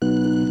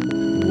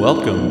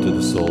Welcome to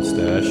the Soul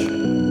Stache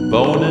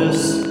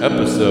bonus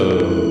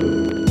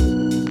episode.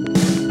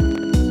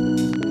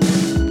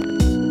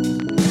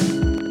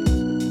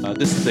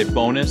 This is a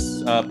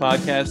bonus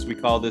podcast. We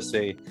call this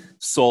a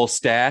Soul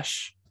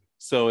Stache.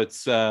 So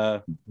it's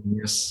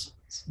Genius.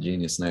 It's a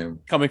genius name.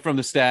 coming from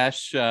the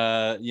stash, of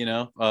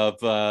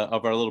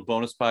our little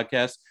bonus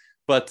podcast.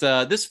 But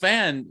this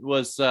fan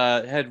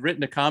had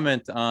written a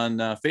comment on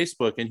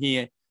Facebook, and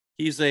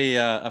he's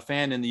a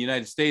fan in the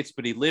United States,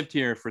 but he lived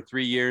here for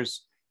 3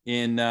 years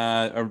in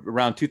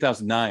around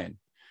 2009,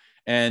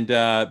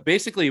 and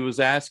basically was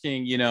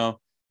asking,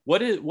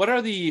 what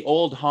are the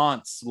old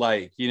haunts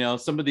like?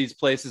 Some of these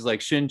places like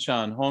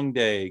Shincheon,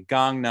 Hongdae,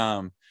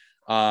 Gangnam,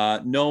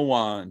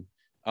 Nowon,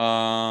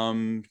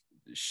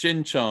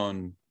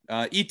 Shincheon,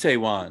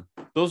 Itaewon.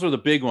 Those were the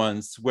big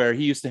ones where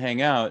he used to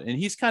hang out, and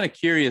he's kind of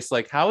curious,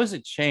 like, how has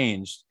it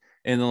changed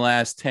in the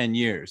last 10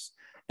 years?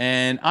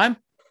 And I'm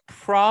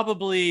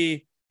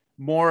probably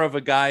more of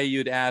a guy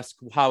you'd ask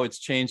how it's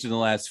changed in the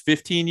last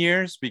 15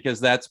 years, because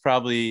that's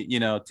probably,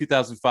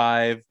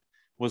 2005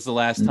 was the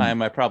last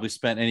time I probably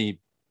spent any,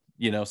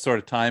 sort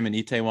of time in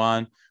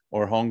Itaewon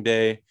or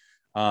Hongdae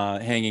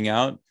hanging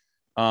out.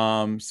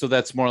 So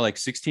that's more like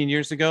 16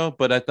 years ago.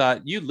 But I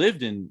thought you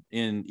lived in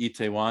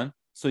Itaewon,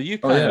 so you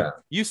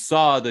you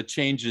saw the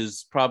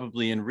changes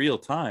probably in real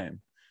time.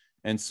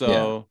 And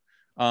so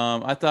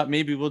I thought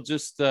maybe we'll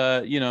just,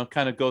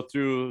 kind of go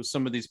through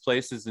some of these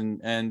places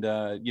and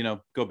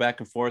go back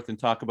and forth and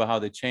talk about how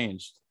they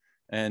changed.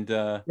 And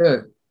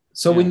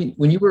So when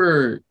you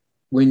were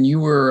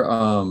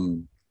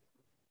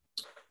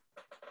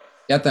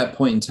at that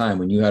point in time,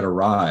 when you had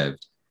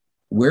arrived,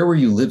 where were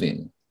you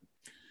living?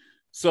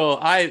 So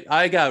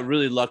I got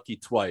really lucky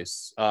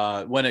twice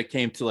when it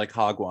came to like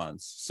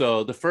hagwons.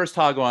 So the first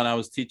hagwon I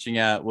was teaching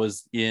at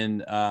was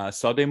in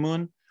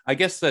Seoul. I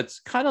guess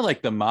that's kind of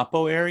like the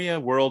Mapo area,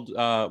 World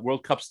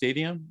Cup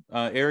Stadium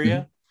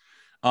area,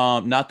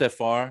 not that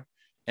far.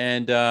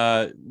 And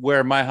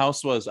where my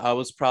house was, I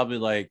was probably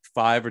like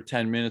 5 or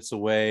 10 minutes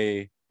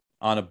away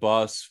on a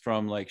bus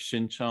from like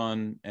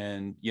Shincheon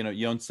and,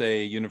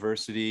 Yonsei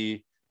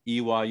University,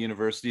 Ewha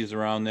University is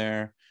around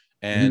there.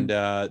 And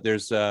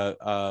there's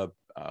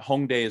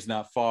Hongdae is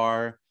not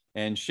far.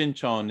 And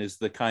Shincheon is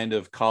the kind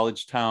of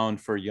college town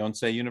for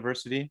Yonsei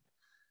University.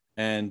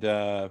 And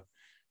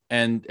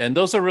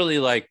those are really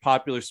like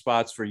popular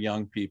spots for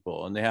young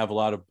people, and they have a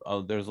lot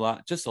of there's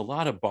a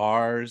lot of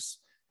bars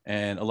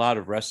and a lot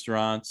of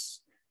restaurants,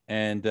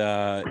 and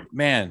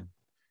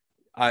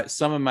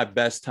some of my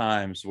best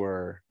times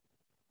were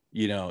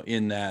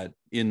in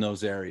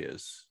those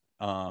areas.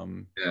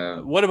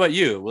 What about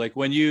you? Like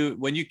when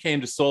you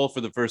came to Seoul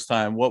for the first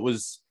time,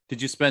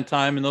 did you spend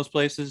time in those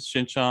places,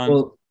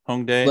 Shincheon,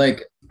 Hongdae?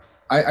 Like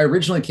I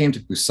originally came to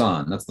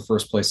Busan. That's the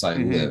first place I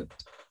lived,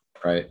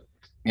 right?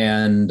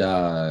 And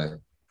I'm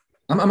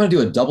going to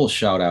do a double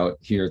shout out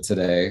here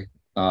today,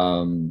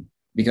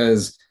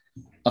 because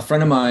a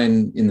friend of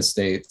mine in the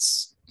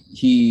States,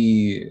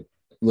 he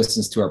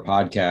listens to our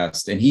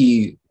podcast, and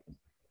he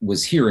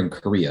was here in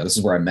Korea. This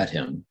is where I met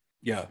him.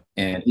 Yeah.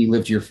 And he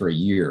lived here for a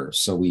year.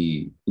 So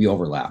we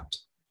overlapped.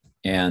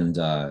 And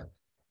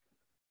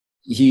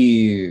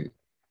he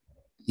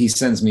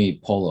sends me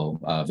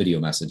polo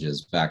video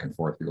messages back and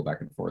forth. We go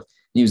back and forth.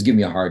 And he was giving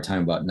me a hard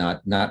time about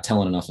not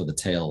telling enough of the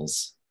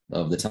tales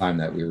of the time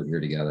that we were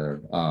here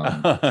together.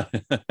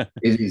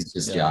 He's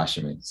just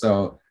joshing me.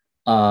 So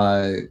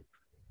so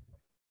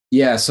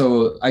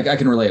I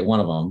can relate one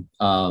of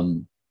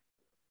them.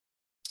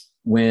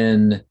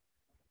 When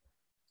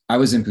I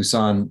was in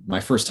Busan, my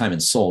first time in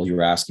Seoul, you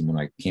were asking when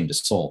I came to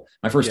Seoul,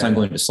 my first time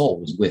going to Seoul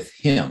was with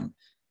him.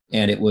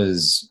 And it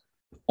was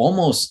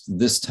almost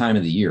this time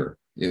of the year.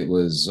 It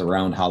was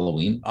around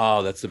Halloween.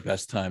 Oh, that's the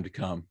best time to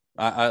come.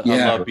 I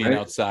love being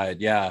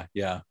outside. Yeah.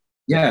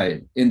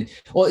 And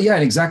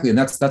exactly. And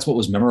that's what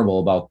was memorable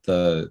about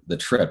the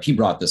trip. He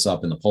brought this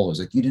up in the poll. He was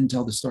like, you didn't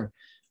tell the story.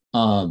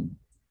 And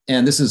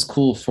this is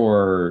cool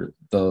for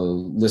the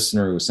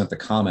listener who sent the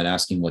comment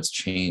asking what's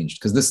changed,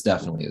 because this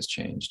definitely has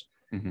changed.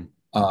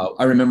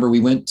 I remember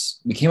we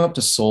came up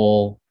to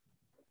Seoul.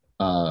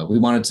 We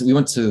went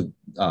to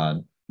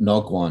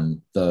Nogwon,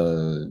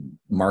 the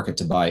market,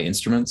 to buy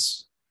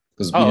instruments,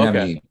 because we didn't have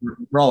any.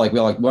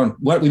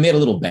 We made a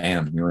little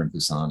band when we were in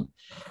Busan,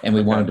 and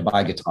we wanted to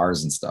buy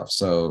guitars and stuff.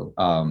 So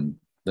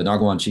the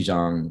Nagwon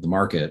Chijang, the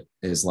market,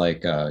 is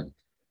like,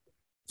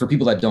 for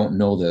people that don't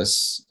know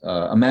this,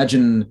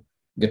 imagine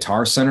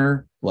Guitar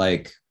Center,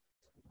 like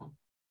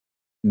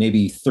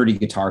maybe 30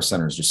 Guitar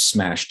Centers just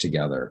smashed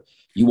together.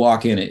 You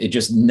walk in, it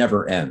just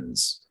never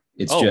ends.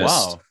 It's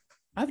wow.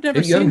 I've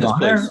never seen this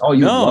place. Oh,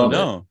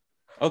 no.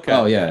 Okay.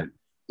 Oh yeah.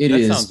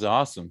 That sounds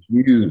awesome.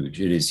 Huge.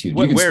 It is huge.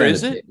 Where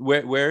is it?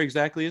 Where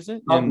exactly is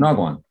it?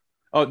 Nagwon.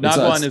 Oh,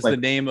 Nagwon is like the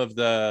name of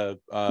the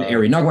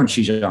area. Nagwon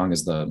Chijang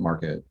is the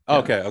market.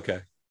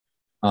 Okay.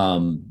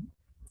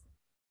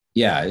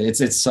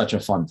 It's such a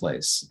fun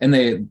place,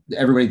 and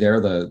everybody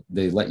there,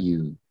 they let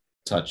you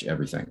touch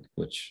everything,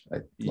 which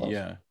I love.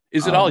 Yeah.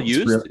 Is it all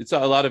used? It's a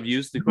lot of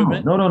used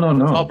equipment. No.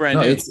 It's all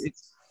brand new.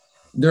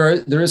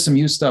 There is some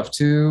used stuff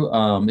too.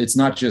 It's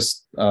not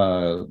just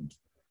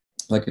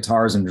like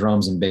guitars and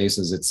drums and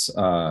basses. It's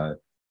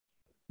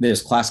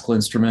there's classical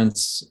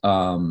instruments.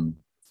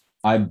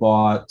 I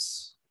bought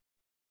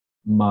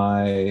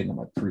my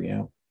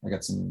preamp. I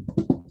got some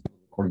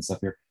recording stuff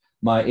here.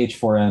 My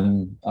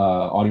H4n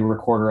audio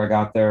recorder I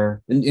got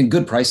there in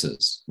good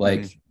prices.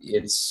 Like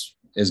it's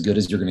as good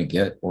as you're going to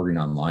get ordering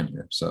online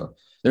here. So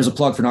there's a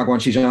plug for Nagwan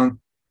Shijang.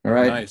 All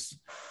right. Nice.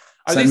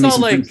 Are these all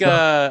like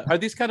are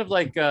these kind of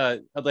like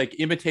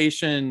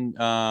imitation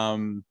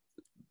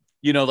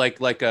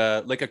like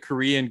a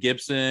Korean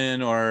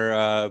Gibson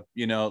or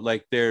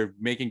like they're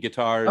making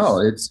guitars? Oh,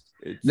 it's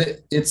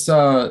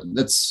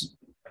that's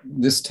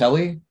this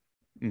Telly.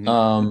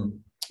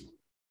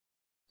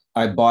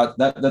 I bought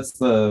that.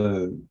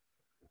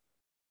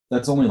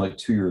 That's only like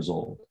 2 years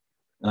old,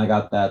 and I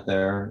got that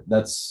there.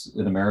 That's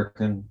an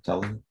American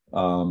Telly.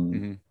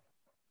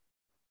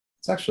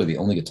 It's actually the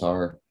only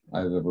guitar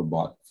I've ever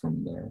bought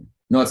from there.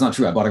 No, it's not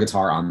true. I bought a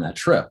guitar on that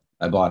trip.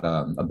 I bought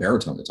a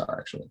baritone guitar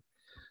actually.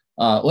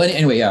 Well,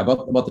 anyway, yeah,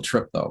 about the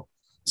trip though.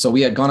 So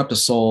we had gone up to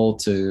Seoul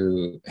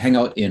to hang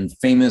out in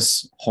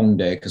famous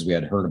Hongdae because we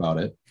had heard about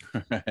it,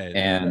 right,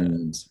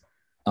 and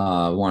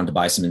wanted to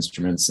buy some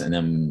instruments. And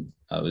then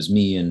it was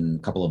me and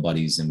a couple of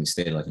buddies, and we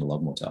stayed like in a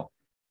love motel.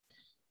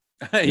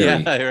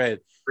 Yeah, right.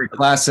 Very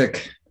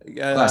classic.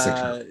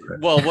 Classic.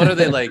 Well, what are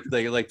they like?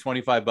 Like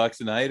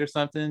 $25 a night or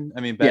something?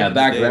 I mean, back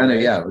then, right?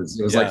 Yeah, it was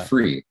like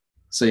free,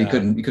 so you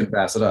couldn't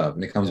pass it up,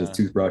 and it comes with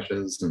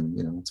toothbrushes,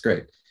 and it's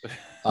great.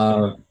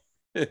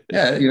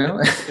 Yeah,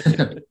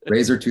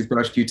 razor,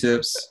 toothbrush,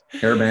 Q-tips,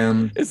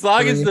 hairband. As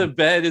long as the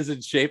bed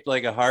isn't shaped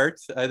like a heart,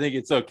 I think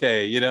it's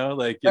okay.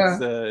 Like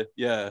it's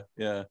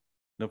no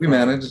we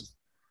managed.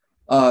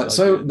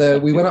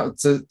 We went out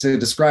to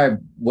describe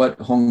what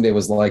Hongdae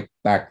was like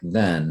back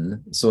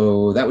then.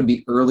 So that would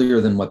be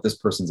earlier than what this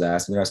person's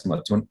asking. They're asking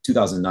about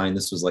 2009.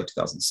 This was like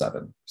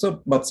 2007.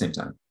 So about the same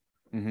time.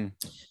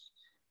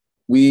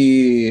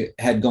 We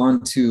had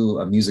gone to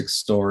a music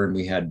store and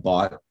we had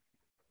bought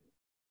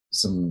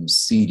some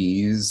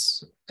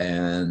CDs,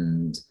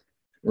 and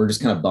we're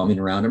just kind of bumming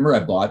around. I remember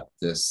I bought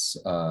this,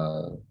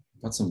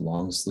 bought some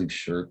long sleeve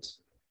shirt.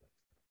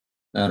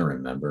 I don't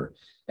remember.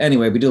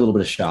 Anyway, we did a little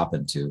bit of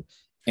shopping too.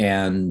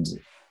 And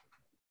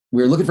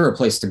we were looking for a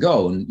place to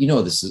go. And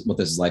this is what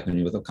this is like when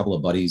you're with a couple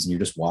of buddies and you're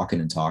just walking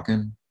and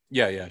talking.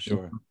 Yeah,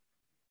 sure.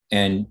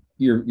 And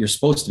you're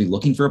supposed to be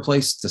looking for a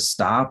place to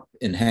stop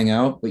and hang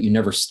out, but you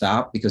never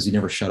stop because you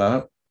never shut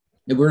up.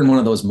 We're in one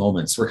of those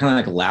moments. We're kind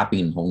of like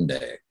lapping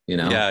Hongdae,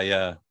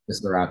 Yeah.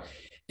 Just around.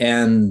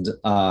 And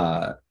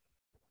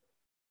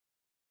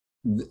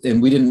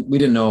we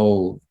didn't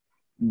know,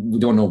 we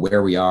don't know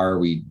where we are.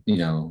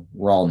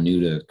 We're all new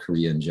to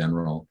Korea in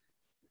general.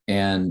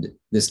 And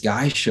this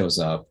guy shows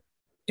up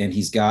and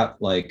he's got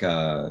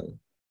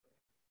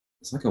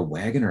it's like a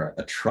wagon or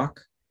a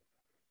truck,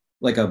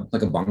 like a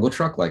bongo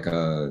truck, like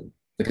an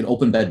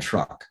open bed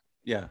truck.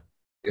 Yeah.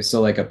 So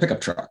like a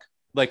pickup truck.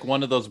 Like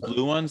one of those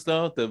blue ones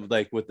though,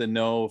 with the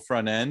no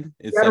front end.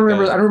 It's I don't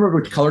remember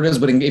which color it is,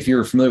 but if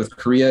you're familiar with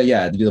Korea,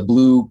 the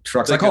blue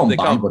trucks. I call them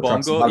bongo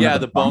trucks. Yeah,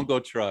 the bongo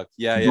truck.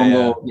 Yeah.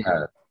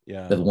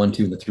 The 1,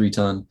 2, and the 3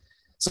 ton.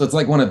 So it's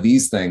like one of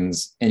these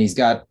things, and he's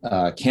got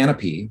a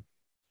canopy,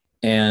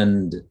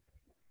 and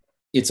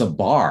it's a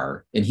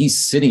bar, and he's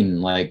sitting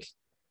like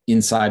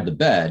inside the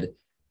bed,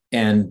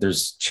 and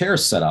there's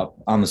chairs set up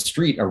on the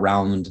street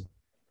around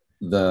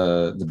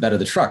the bed of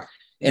the truck,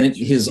 and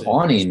his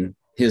awning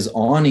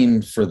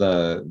for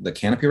the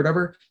canopy or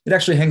whatever, it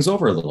actually hangs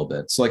over a little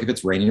bit. So like if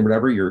it's raining or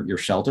whatever, you're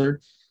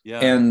sheltered.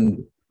 Yeah.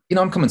 And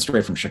I'm coming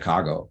straight from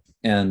Chicago,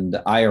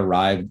 and I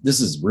arrived.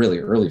 This is really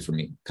early for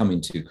me coming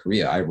to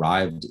Korea. I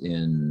arrived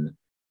in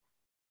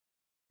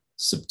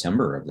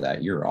September of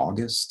that year,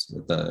 August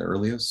at the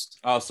earliest.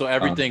 Oh, so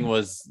everything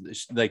was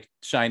like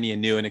shiny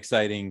and new and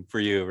exciting for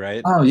you,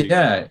 right? Oh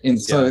yeah.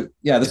 And so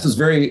this was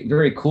very,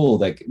 very cool.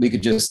 Like we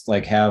could just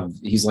like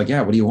he's like,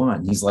 yeah, what do you want?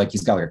 And he's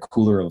got like a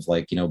cooler of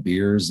like,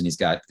 beers, and he's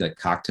got like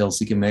cocktails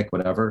he can make,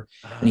 whatever.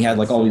 And he had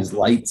like all these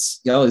lights,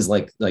 all these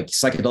like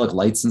psychedelic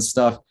lights and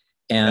stuff.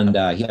 And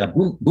he had a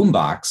boom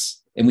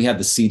box, and we had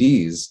the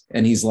CDs,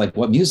 and he's like,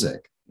 what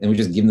music? And we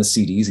just give him the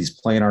CDs. He's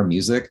playing our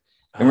music.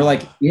 And we're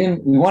like, we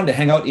wanted to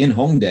hang out in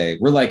Hongdae.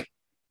 We're like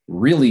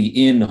really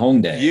in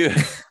Hongdae. You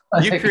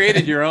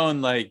created your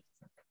own like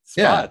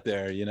spot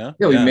there, Yeah,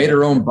 we made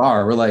our own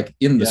bar. We're like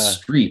in the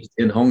street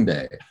in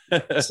Hongdae.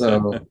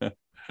 So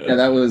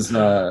that was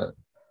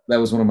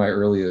one of my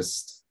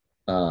earliest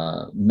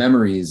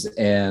memories.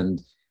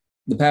 And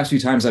the past few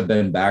times I've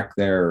been back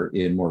there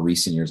in more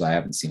recent years, I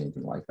haven't seen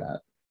anything like that.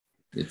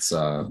 It's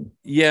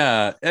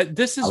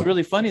this is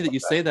really funny that you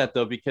say that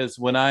though, because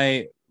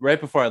right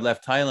before I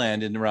left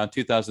Thailand in around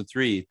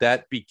 2003,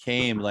 that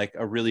became like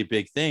a really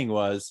big thing.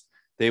 Was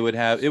they would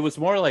have, it was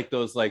more like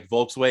those like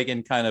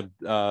Volkswagen kind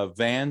of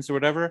vans or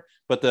whatever,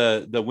 but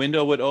the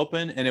window would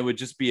open and it would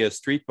just be a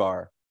street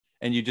bar,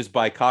 and you just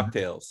buy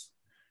cocktails,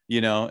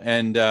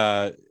 and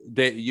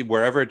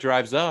wherever it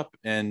drives up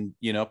and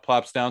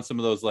plops down some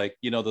of those like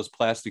those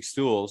plastic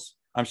stools,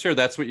 I'm sure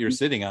that's what you're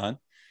sitting on.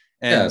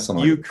 Yeah, And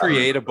something you like that.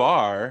 create a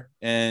bar,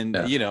 and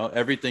Yeah.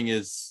 everything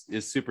is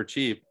super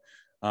cheap.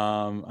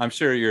 I'm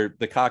sure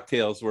the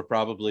cocktails were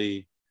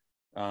probably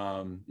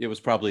it was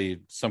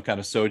probably some kind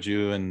of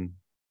soju and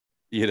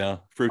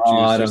fruit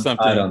Oh, juice or I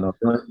something. don't know.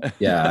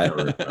 Yeah, I don't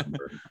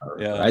remember.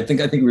 Yeah. I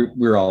think we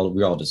were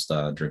all just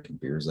drinking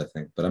beers, I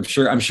think. But I'm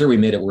sure we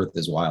made it worth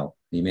his while.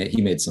 He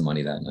made some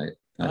money that night,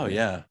 I Oh think.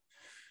 yeah.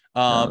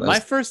 Yeah, My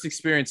that's first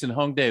experience in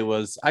Hongdae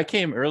was I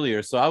came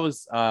earlier, so I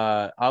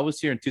was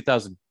here in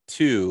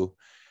 2002,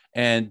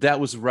 and that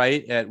was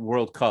right at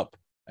World Cup.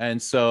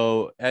 And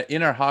so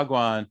in our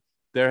Hagwon,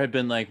 there had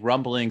been like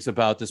rumblings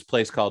about this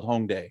place called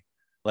Hongdae.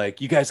 Like,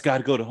 you guys got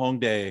to go to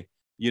Hongdae.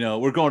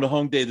 We're going to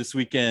Hongdae this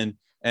weekend.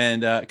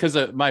 And because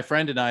my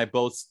friend and I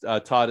both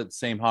taught at the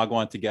same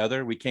Hagwon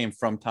together. We came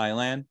from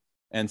Thailand,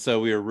 and so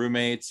we were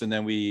roommates, and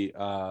then we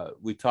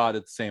taught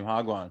at the same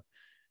Hagwon.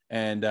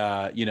 And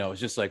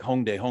it's just like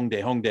Hongdae,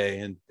 Hongdae,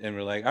 Hongdae, and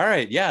we're like, all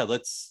right, yeah,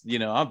 let's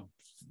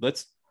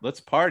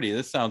party.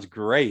 This sounds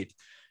great.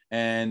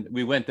 And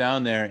we went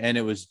down there, and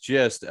it was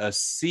just a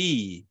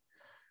sea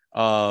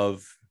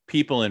of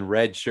people in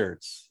red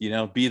shirts.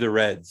 Be the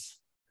Reds,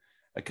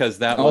 because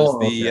that was oh,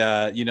 the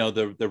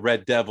okay. the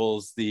Red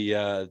Devils,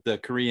 the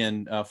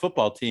Korean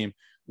football team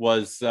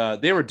was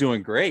they were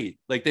doing great.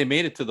 Like, they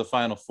made it to the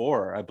Final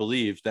Four, I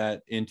believe,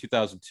 that in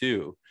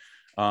 2002.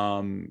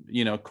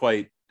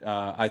 Quite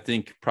I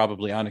think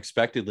probably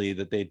unexpectedly,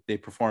 that they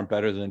performed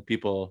better than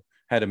people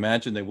had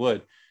imagined they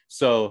would.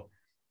 So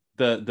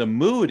the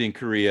mood in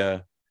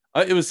Korea,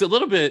 it was a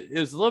little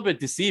bit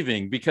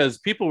deceiving, because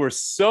people were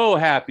so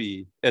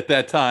happy at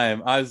that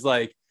time. I was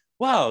like,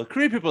 wow,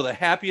 Korean people are the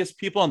happiest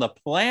people on the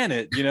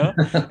planet. And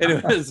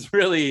it was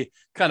really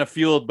kind of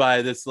fueled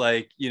by this,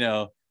 like,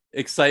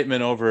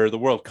 excitement over the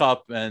World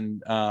Cup.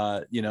 And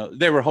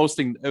they were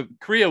hosting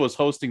Korea was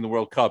hosting the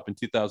World Cup in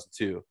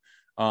 2002.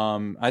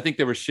 I think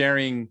they were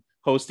sharing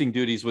hosting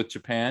duties with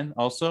Japan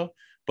also,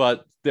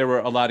 but there were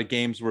a lot of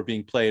games were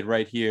being played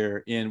right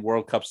here in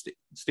World Cup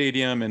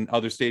Stadium and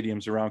other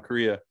stadiums around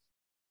Korea.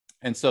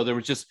 And so there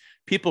were just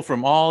people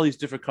from all these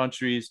different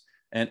countries,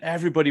 and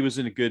everybody was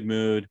in a good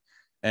mood.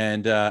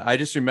 And I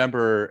just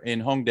remember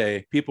in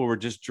Hongdae, people were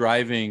just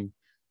driving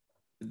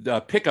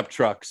the pickup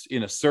trucks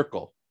in a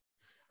circle,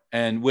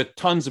 and with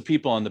tons of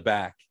people on the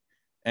back.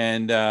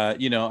 And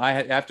I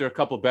had, after a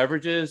couple of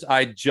beverages,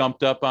 I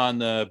jumped up on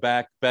the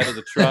back bed of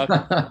the truck,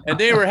 and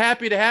they were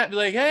happy to have me,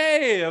 like,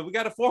 hey, we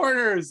got a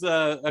foreigners,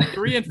 a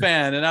Korean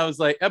fan. And I was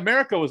like,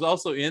 America was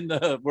also in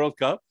the World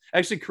Cup.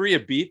 Actually, Korea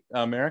beat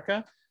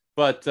America,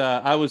 but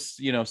I was,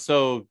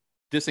 so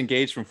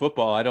disengaged from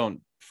football. I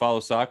don't follow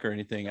soccer or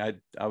anything.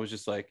 I was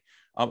just like,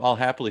 I'll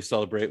happily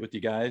celebrate with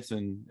you guys.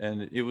 And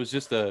it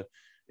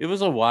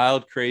was a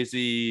wild,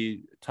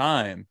 crazy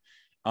time.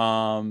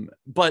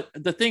 But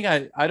the thing,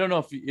 I don't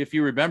know if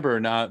you remember or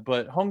not,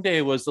 but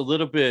Hongdae was a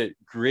little bit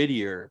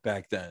grittier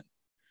back then.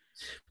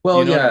 You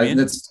Well, know what I yeah, mean?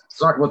 let's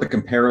talk about the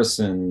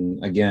comparison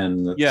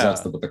again, because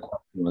that's Yeah. what the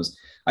question was.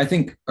 I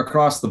think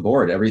across the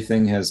board,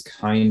 everything has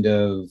kind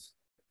of,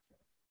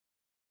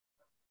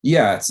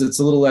 yeah, it's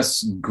a little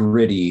less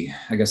gritty.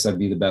 I guess that'd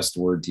be the best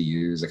word to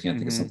use. I can't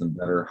think of Mm-hmm. something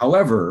better.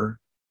 However,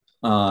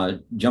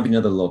 jumping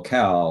to the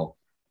locale,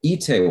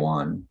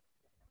 Itaewon,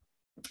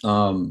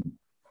 um,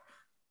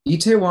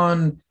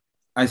 Itaewon,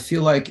 I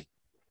feel like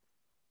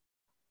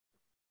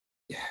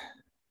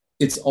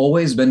it's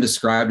always been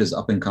described as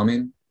up and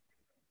coming,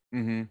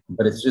 Mm-hmm.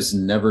 but it's just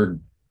never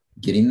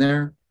getting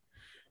there.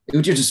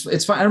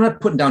 It's fine. I'm not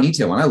putting down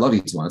Itaewon. I love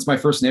Itaewon. It's my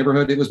first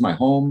neighborhood. It was my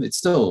home. It's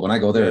still, when I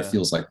go there, it Yeah.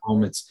 feels like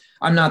home.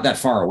 I'm not that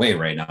far away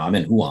right now. I'm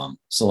in Huam.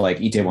 So like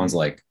Itaewon's Mm-hmm.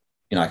 like,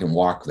 I can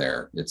walk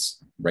there.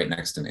 It's right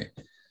next to me.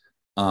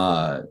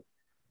 Uh,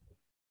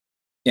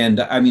 and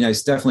I mean, I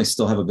definitely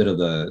still have a bit of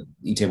the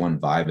Itaewon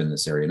vibe in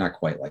this area. Not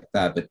quite like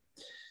that, but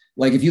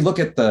like if you look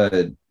at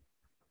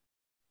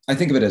I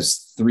think of it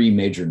as three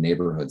major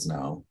neighborhoods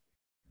now.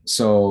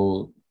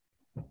 So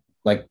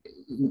like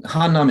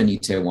Hannam and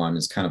Itaewon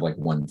is kind of like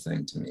one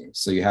thing to me.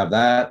 So you have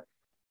that,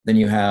 then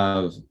you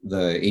have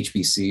the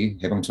HBC,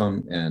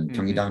 Haebangchon and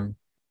Mm-hmm.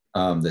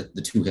 Gyeonggi-dan,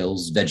 the two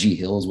hills, Veggie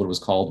Hill is what it was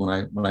called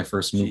when I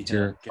first Gee, moved hell,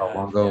 here. How God,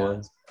 long ago it yeah.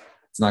 was?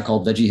 It's not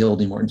called Veggie Hill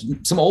anymore.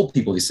 Some old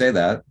people who say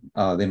that,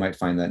 they might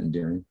find that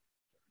endearing.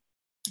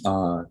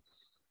 Uh,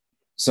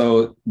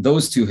 so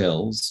those two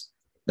hills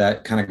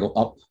that kind of go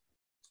up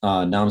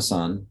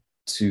Namsan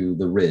to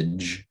the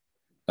ridge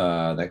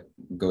that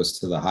goes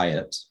to the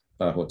Hyatt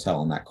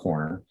hotel in that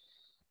corner.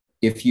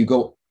 If you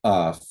go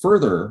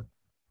further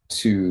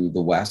to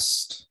the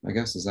west, I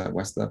guess, is that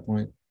west at that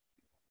point?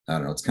 I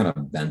don't know. It's kind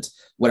of bent.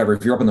 Whatever.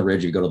 If you're up on the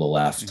ridge, you go to the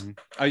left. Mm-hmm.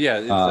 Oh yeah,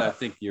 I Uh,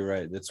 think you're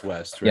right. It's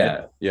west, right?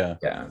 yeah, Yeah.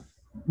 yeah.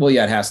 Well,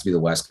 yeah, it has to be the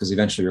west because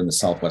eventually you're in the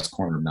southwest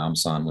corner of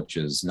Namsan, which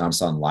is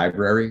Namsan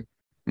Library.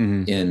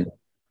 Mm-hmm. In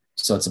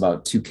So it's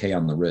about 2K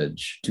on the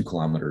ridge, 2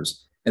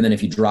 kilometers. And then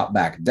if you drop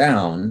back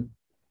down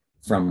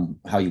from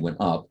how you went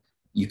up,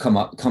 you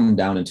come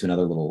down into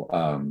another little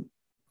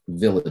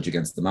village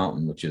against the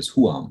mountain, which is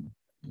Huam,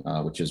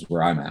 which is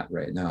where I'm at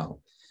right now.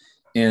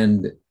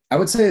 And I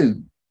would say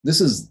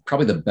this is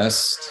probably the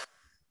best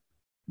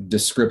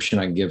description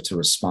I can give to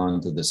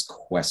respond to this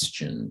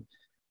question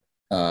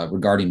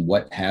regarding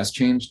what has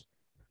changed.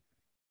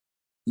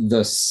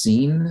 The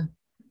scene,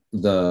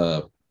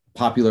 the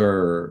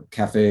popular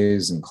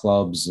cafes and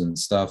clubs and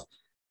stuff,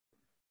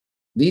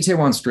 the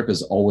Itaewon Strip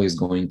is always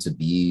going to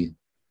be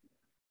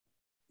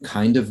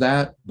kind of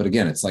that. But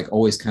again, it's like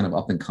always kind of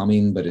up and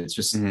coming, but it's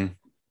just,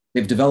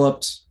 they've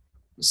developed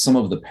some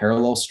of the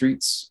parallel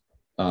streets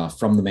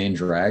from the main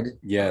drag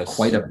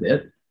quite a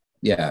bit.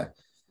 Yeah.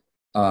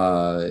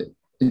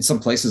 In some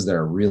places that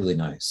are really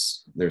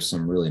nice. There's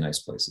some really nice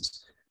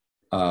places.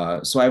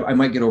 So I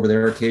might get over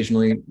there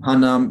occasionally.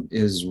 Hanam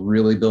is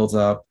really built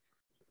up,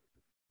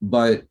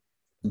 but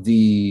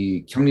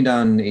the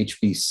Gyeongnidan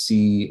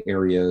HBC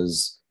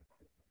areas,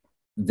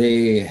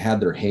 they had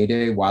their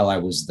heyday while I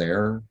was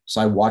there. So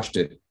I watched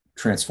it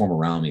transform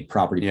around me.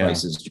 Property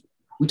prices.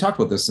 We talked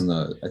about this in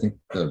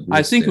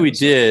I think we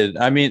did.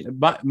 I mean,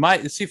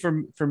 my see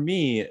for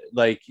me,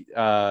 like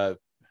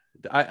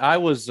I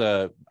was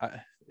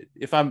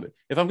if I'm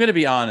going to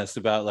be honest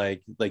about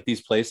like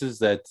these places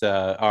that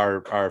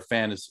our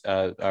fan is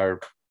our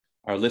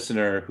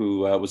listener who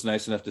was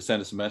nice enough to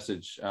send us a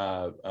message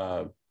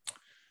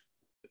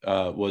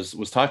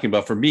was talking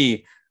about. For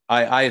me,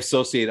 I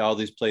associate all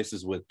these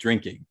places with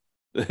drinking.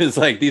 It's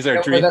like these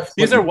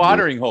are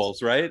watering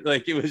holes, right?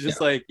 Like it was just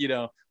like, you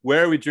know,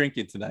 where are we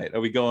drinking tonight? Are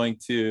we going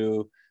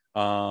to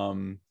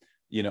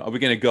you know, are we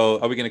going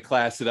to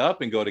class it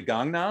up and go to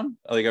Gangnam?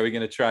 Like, are we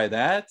going to try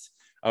that?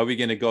 Are we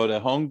going to go to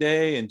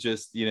Hongdae and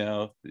just, you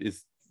know,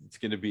 it's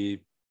going to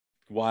be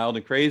wild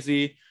and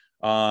crazy,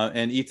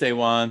 and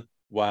Itaewon,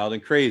 wild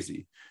and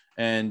crazy.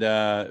 And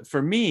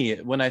for me,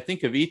 when I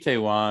think of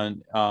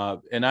Itaewon,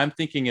 and I'm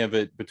thinking of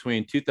it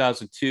between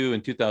 2002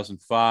 and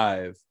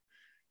 2005,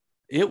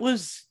 it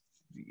was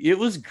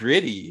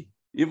gritty.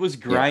 It was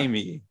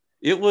grimy.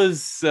 It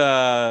was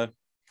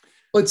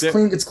well,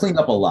 it's cleaned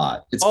up a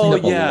lot. It's cleaned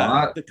up a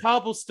lot. The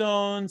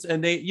cobblestones,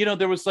 and they, you know,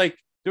 there was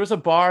a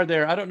bar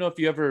there. I don't know if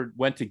you ever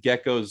went to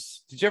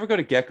Gecko's. Did you ever go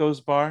to Gecko's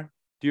bar?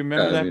 Do you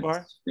remember that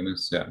bar?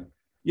 Famous,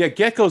 yeah.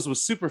 Gecko's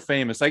was super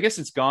famous. I guess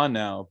it's gone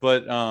now,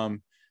 but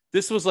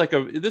this was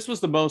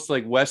the most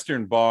like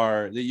Western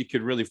bar that you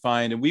could really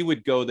find, and we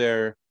would go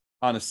there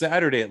on a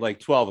Saturday at like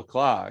 12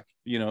 o'clock.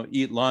 You know,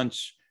 eat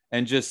lunch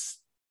and just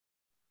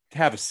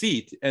have a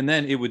seat, and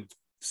then it would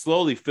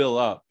slowly fill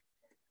up.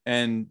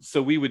 And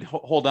so we would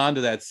hold on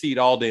to that seat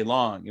all day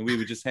long, and we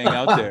would just hang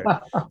out there.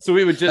 So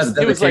we would just,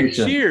 it was like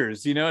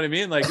Cheers, you know what I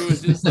mean? Like it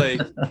was just like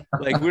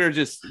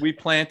we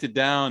planted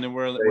down and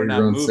we're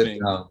not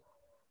moving.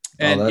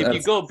 And if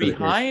you go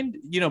behind,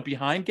 you know,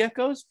 behind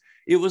Gecko's,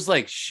 it was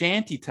like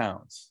shanty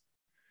towns.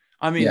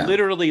 I mean,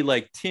 literally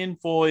like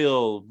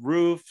tinfoil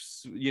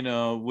roofs, you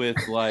know, with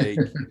like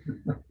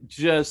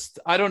just,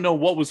 I don't know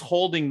what was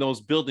holding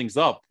those buildings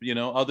up, you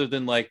know, other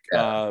than like,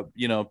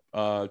 you know,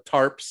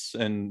 tarps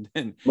and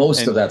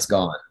most of that's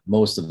gone.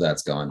 Most of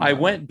that's gone. I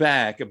went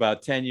back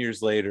about 10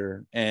 years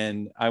later,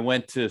 and I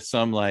went to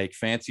some like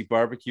fancy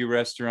barbecue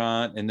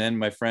restaurant. And then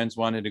my friends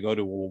wanted to go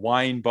to a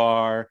wine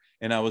bar.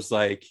 And I was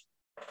like,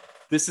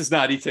 this is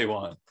not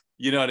Itaewon.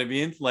 You know what I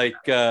mean? Like,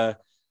 the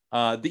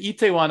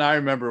Itaewon I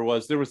remember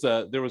was there was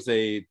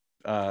a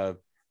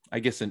I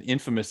guess an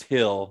infamous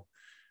hill.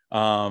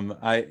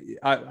 I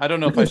don't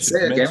know if I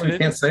should mention it. We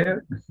can't say it.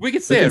 We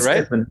could say it,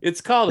 right? It's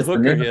called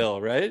Hooker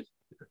Hill, right?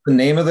 The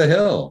name of the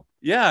hill.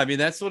 Yeah, I mean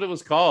that's what it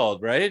was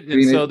called, right?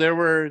 And so there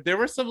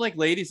were some like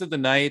ladies of the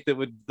night that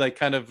would like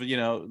kind of, you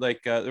know,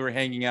 like they were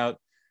hanging out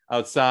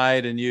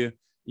outside, and you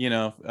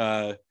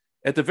know,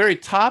 at the very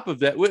top of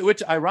that,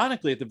 which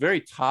ironically at the very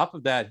top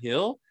of that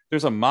hill,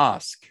 there's a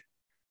mosque,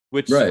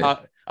 which I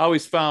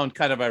always found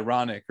kind of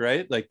ironic,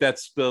 right? Like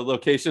that's the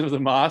location of the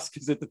mosque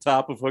is at the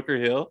top of Hooker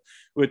Hill,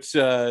 which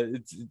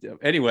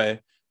anyway.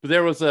 But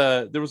there was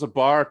a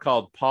bar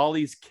called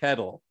Polly's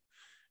Kettle,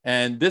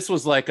 and this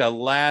was like a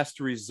last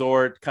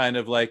resort kind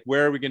of like,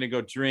 where are we going to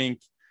go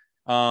drink?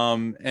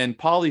 And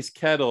Polly's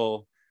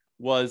Kettle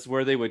was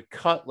where they would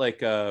cut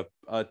like a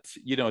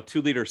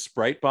 2-liter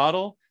Sprite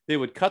bottle. They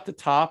would cut the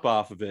top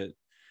off of it,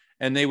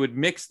 and they would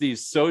mix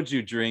these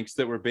soju drinks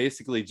that were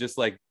basically just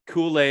like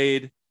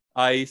Kool-Aid,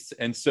 ice,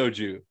 and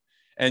soju.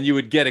 And you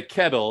would get a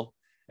kettle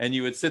and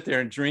you would sit there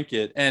and drink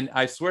it. And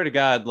I swear to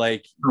God,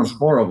 like, sounds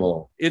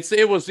horrible.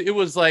 It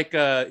was like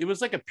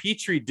a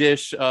petri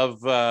dish of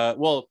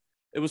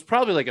it was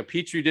probably like a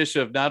petri dish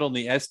of not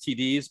only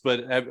STDs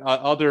but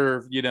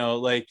other, you know,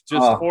 like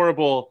just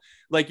horrible,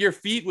 like your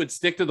feet would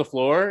stick to the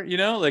floor, you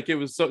know, like it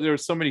was so, there were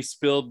so many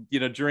spilled, you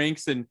know,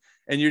 drinks, and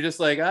you're just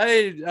like,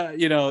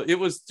 you know, it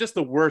was just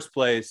the worst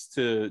place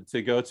to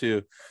go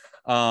to.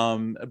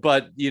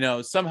 But you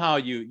know, somehow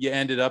you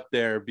ended up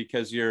there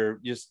because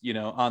you're just, you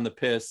know, on the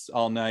piss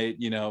all night,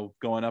 you know,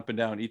 going up and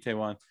down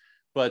Itaewon.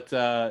 But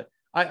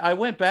I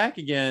went back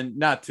again,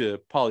 not to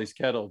Polly's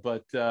Kettle,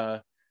 but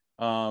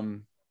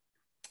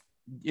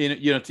you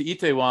know, to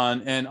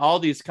Itaewon, and all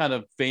these kind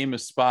of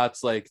famous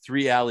spots like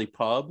Three Alley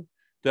Pub.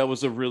 That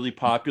was a really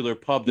popular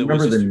pub. That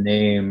remember the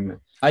name.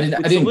 I It's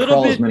a didn't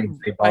little crawl as bit. many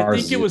gay I bars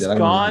think as it you was did. I don't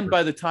gone remember.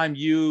 by the time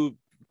you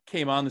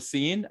came on the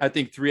scene. I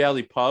think Three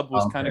Alley Pub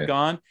was kind of Okay.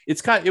 gone.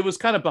 It was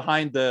kind of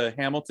behind the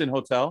Hamilton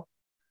Hotel.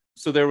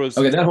 So there was,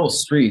 Okay, that whole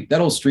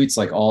street's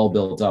like all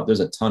built up.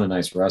 There's a ton of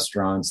nice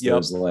restaurants. yep.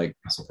 There's like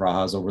Casa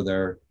Prajas over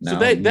there So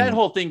now. that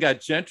whole thing got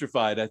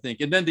gentrified, I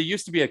think. And then there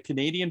used to be a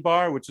Canadian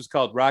bar, which is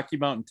called Rocky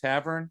Mountain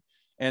Tavern,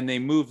 and they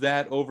moved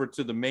that over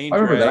to the main I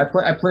remember that.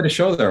 drag. I played a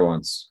show there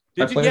once.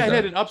 I Did you? Yeah, played it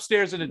had there. an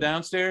upstairs and a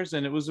downstairs,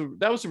 and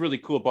that was a really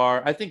cool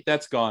bar. I think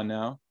that's gone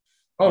now.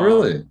 Oh,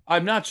 really?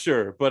 I'm not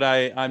sure, but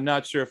I'm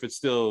not sure if it's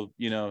still,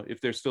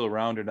 if they're still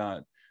around or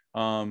not.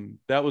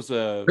 That was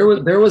a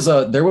There was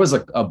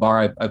a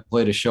bar I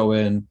played a show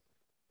in.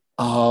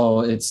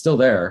 Oh, it's still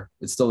there.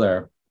 It's still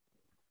there.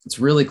 It's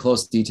really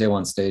close to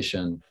Itaewon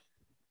Station.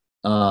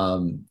 I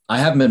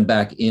haven't been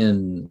back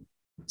in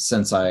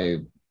since I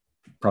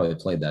probably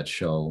played that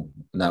show,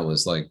 and that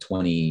was like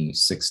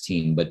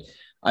 2016. But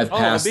I've oh,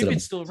 passed it maybe a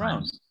it's bunch still of around.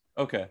 times.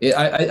 Okay.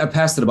 I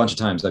passed it a bunch of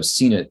times. I've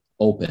seen it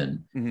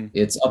open. Mm-hmm.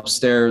 It's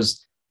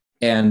upstairs,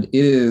 and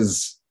it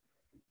is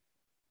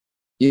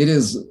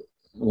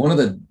one of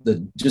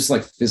the just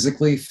like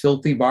physically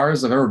filthy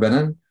bars I've ever been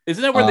in.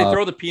 Isn't that where they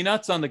throw the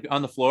peanuts on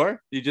the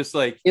floor? You just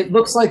like It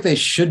looks like they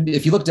should be.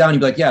 If you look down, you'd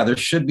be like, yeah, there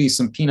should be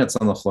some peanuts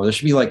on the floor. There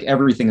should be like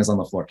everything is on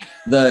the floor.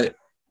 The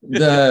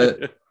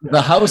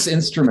house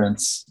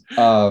instruments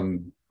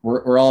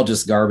were all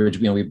just garbage.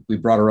 We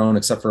brought our own,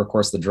 except for of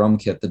course the drum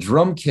kit. The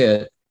drum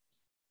kit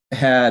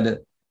had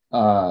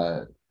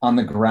on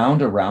the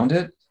ground around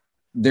it,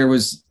 they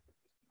mmust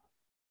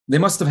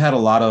have had a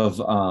lot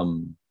of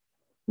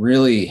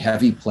really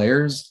heavy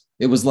players.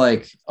 It was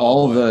like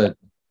all the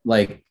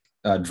like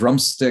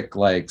drumstick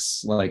like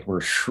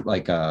were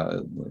like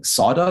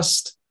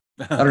sawdust.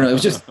 I don't know. It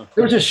was just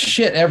there was just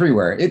shit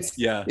everywhere. It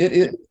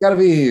gotta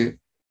be,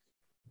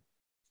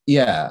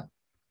 yeah.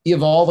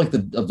 Of all like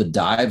the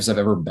dives I've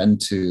ever been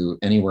to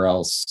anywhere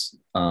else,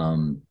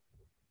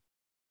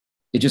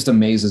 it just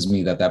amazes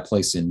me that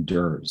place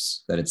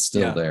endures, that it's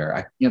still there.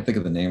 I can't think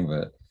of the name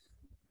of it.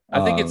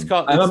 I think it's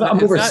called. I'm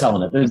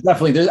overselling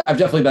it. I've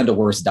definitely been to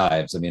worse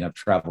dives. I mean, I've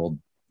traveled,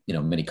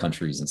 many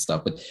countries and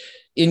stuff, but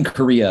in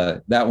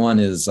Korea, that one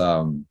is.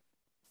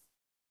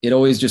 It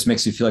always just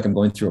makes you feel like I'm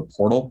going through a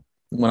portal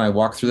when I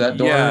walk through that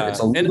door. Yeah, it's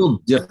a little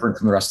different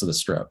from the rest of the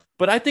strip.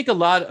 But I think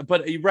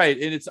right,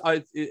 and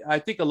I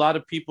think a lot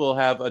of people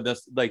have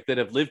that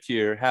have lived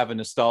here have a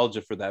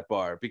nostalgia for that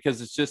bar,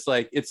 because it's just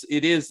like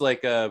it is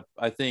like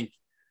I think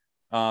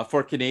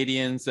for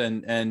Canadians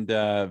and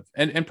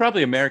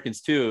probably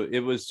Americans too, it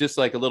was just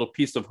like a little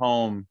piece of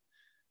home.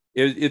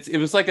 It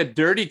was like a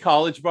dirty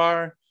college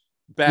bar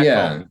back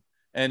home.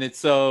 And it's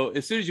so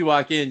as soon as you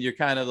walk in, you're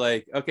kind of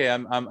like, okay,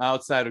 I'm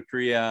outside of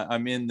Korea.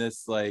 I'm in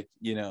this like,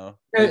 Yeah,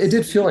 it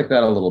did feel like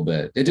that a little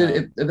bit. It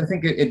did. I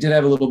think it did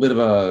have a little bit of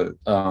a.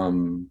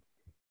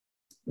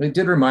 It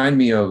did remind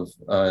me of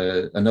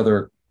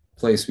another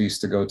place we used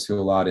to go to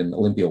a lot in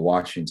Olympia,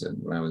 Washington,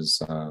 when I was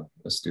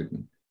a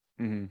student.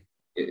 Mm-hmm.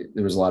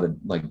 There was a lot of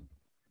like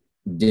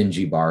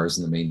dingy bars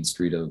in the main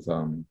street of.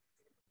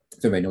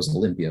 If anybody knows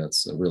Olympia,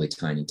 it's a really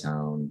tiny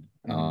town.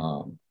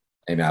 Mm-hmm.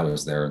 I mean, I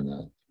was there in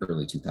the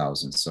early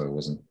 2000s, so it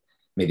wasn't.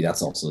 Maybe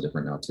that's also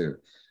different now too.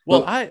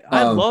 Well, I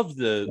love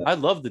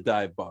the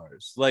dive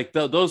bars. Like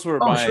those were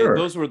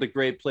those were the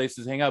great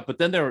places to hang out. But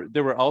then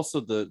there were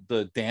also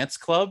the dance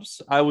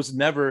clubs. I was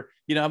never,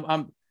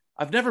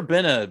 I've never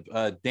been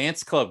a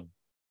dance club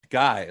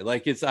guy.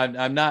 Like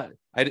I'm not.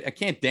 I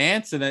can't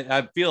dance, and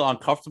I feel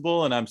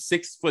uncomfortable, and I'm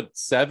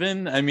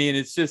 6'7". I mean,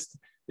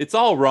 it's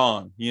all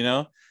wrong,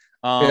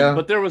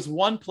 But there was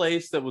one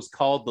place that was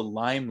called the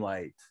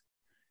Limelight,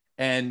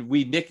 and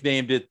we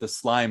nicknamed it the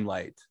Slime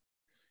Light,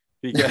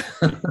 because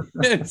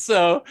and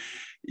so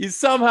you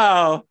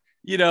somehow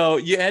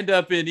you end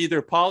up in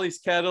either Polly's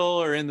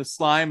Kettle or in the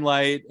Slime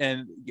Light.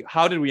 And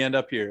how did we end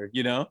up here?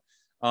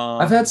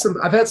 I've had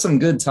some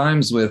good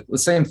times with the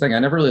same thing. I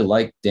never really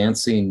liked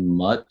dancing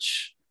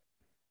much.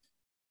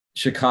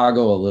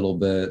 Chicago a little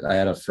bit. I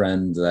had a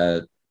friend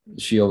that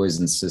she always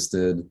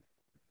insisted.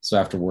 So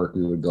after work,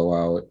 we would go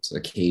out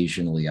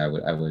occasionally. I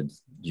would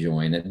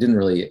join.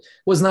 It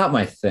was not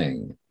my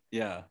thing.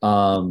 Yeah.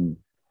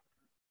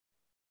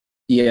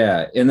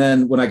 Yeah. And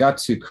then when I got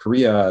to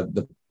Korea,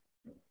 the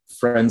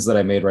friends that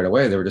I made right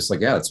away, they were just like,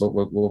 yeah, that's what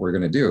we're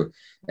going to do.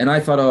 And I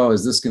thought, oh,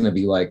 is this going to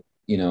be like,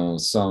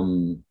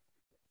 some,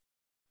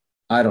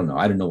 I don't know.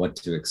 I don't know what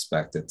to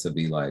expect it to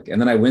be like. And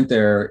then I went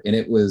there, and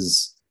it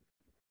was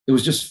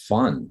just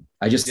fun.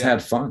 I just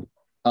had fun.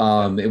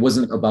 It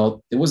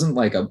wasn't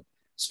like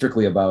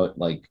strictly about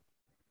like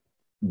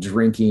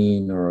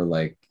drinking or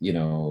like,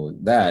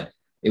 that.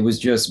 It was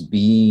just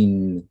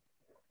being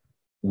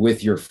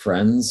with your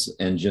friends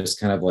and just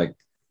kind of like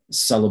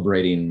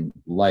celebrating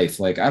life.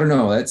 Like, I don't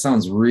know, that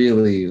sounds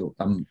really,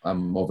 I'm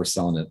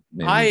overselling it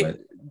maybe,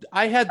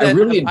 I had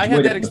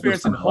that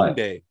experience in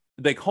Hongdae.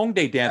 like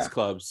Hongdae dance Yeah.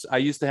 clubs I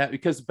used to have,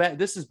 because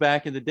this is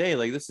back in the day,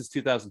 like this is Just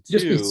be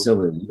 2002.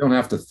 silly. You don't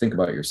have to think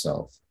about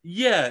yourself.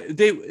 Yeah,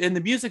 they, and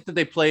the music that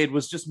they played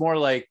was just more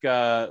like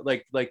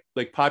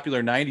like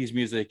popular 90s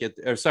music,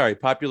 or sorry,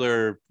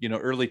 popular,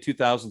 early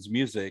 2000s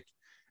music.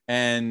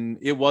 And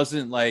it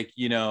wasn't like,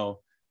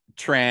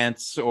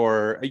 trance,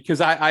 or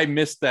because I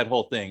missed that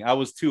whole thing. I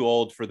was too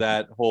old for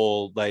that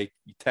whole like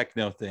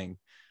techno thing.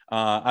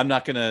 I'm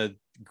not gonna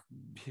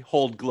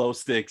hold glow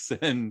sticks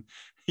and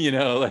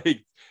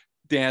like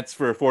dance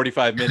for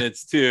 45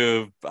 minutes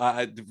to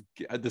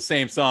the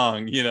same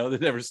song, that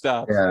never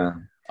stops. Yeah.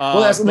 Well,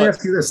 let me But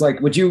ask you this: like,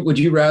 would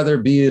you rather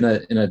be in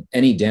a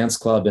any dance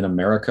club in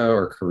America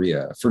or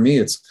Korea? For me,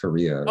 it's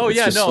Korea. oh It's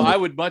yeah, just no, so I much.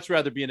 would much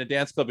rather be in a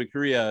dance club in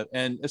Korea,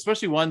 and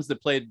especially ones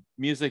that played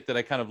music that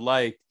I kind of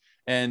liked.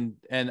 And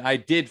I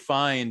did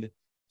find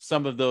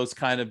some of those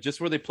kind of, just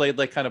where they played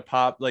like kind of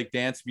pop, like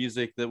dance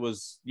music that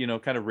was,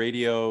 kind of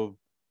radio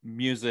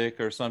music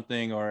or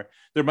something, or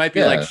there might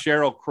be like Yeah.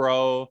 Sheryl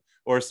Crow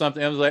or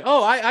something. I was like,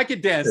 oh, I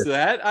could dance to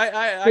that.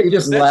 Yeah, you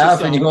just That's a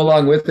laugh and you go song.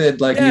 along with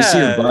it. Like, and you see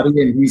your Yeah,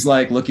 buddy and he's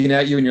like looking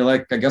at you and you're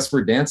like, I guess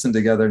we're dancing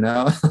together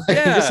now. Like,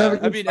 you just have a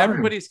yeah. I good mean, time.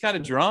 everybody's kind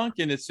of drunk,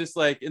 and it's just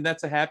like, and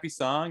that's a happy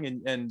song,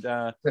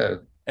 Yeah.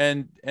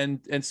 and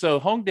so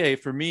Hongdae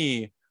for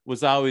me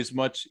was always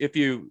much. If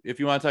you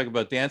want to talk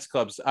about dance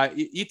clubs,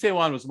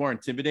 Itaewon was more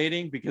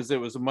intimidating because it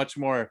was a much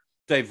more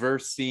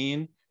diverse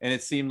scene, and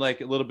it seemed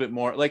like a little bit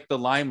more like the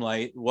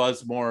Limelight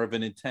was more of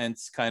an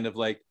intense kind of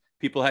like,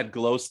 people had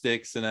glow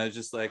sticks, and I was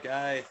just like,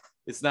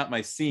 it's not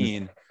my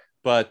scene.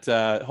 But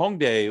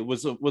Hongdae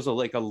was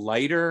like a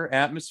lighter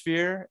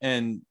atmosphere,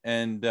 and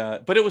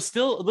but it was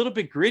still a little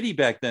bit gritty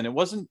back then. It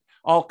wasn't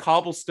all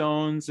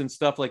cobblestones and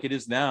stuff like it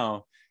is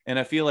now. And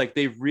I feel like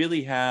they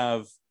really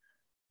have,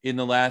 in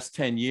the last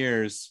 10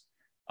 years,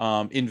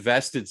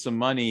 invested some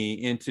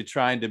money into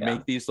trying to Yeah.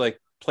 make these like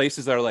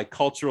places that are like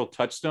cultural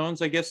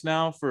touchstones, I guess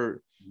now,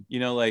 for,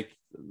 like,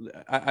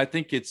 I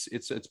think it's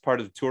part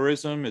of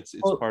tourism. It's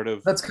Well, part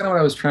of. that's kind of what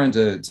I was trying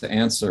to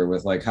answer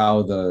with like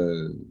how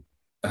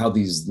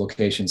these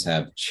locations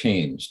have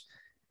changed.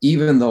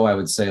 Even though I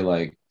would say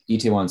like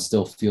Itaewon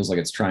still feels like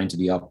it's trying to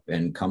be up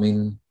and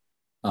coming.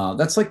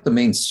 That's like the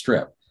main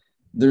strip.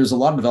 There's a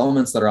lot of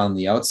developments that are on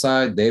the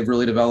outside. They've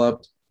really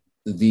developed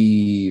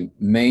the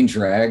main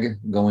drag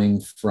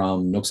going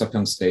from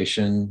Noksapyeong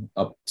Station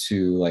up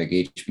to like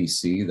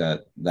HBC,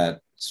 that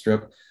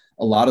strip.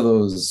 A lot of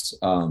those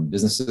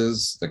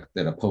businesses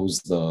that oppose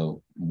the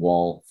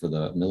wall for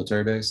the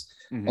military base,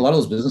 a Mhm. lot of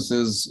those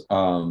businesses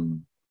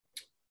on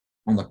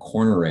the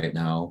corner right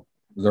now,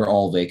 they're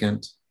all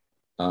vacant.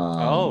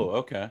 Oh, Um,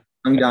 okay.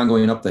 Coming down,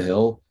 going up the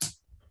hill,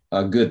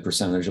 a good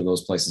percentage of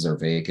those places are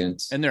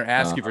vacant. And they're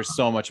asking for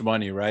so much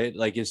money, right?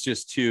 Like it's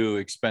just too I don't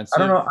expensive.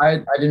 know. I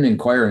didn't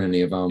inquire in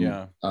any of them.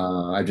 Yeah.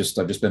 I've just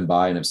been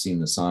by and I've seen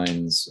the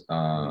signs.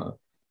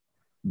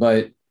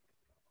 But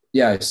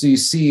yeah, so you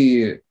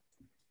see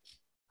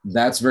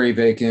that's very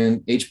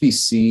vacant.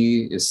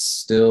 HBC is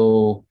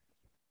still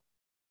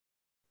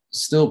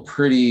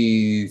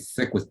pretty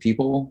thick with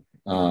people.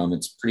 Mhm.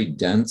 It's pretty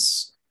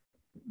dense.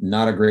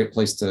 Not a great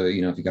place to,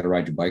 if you got to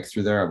ride your bike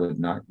through there, I would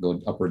not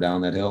go up or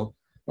down that hill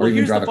or Well, even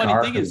here's the drive a funny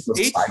car thing because is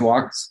those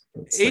sidewalks.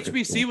 It's like a,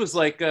 HBC was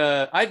like,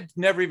 I'd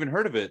never even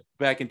heard of it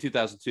back in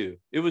 2002.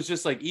 It was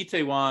just like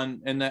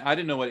Itaewon, and I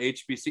didn't know what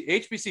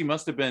HBC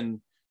must have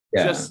been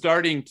yeah, just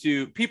starting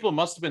to, people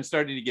must have been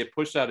starting to get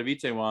pushed out of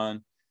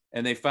Itaewon,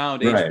 and they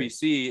found right.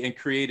 HBC and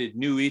created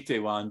new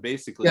Itaewon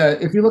basically. Yeah,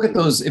 if you look at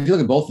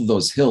both of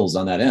those hills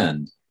on that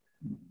end,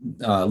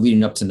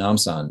 leading up to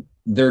Namsan,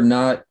 they're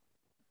not.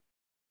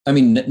 I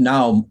mean,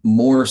 now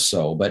more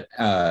so, but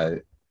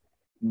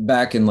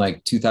back in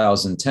like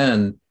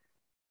 2010,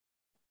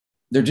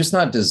 they're just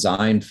not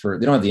designed for.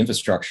 They don't have the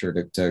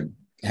infrastructure to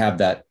have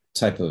that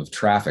type of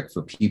traffic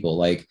for people.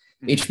 Like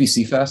Mhm.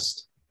 HBC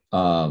Fest,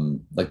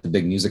 like the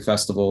big music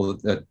festival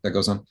that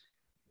goes on.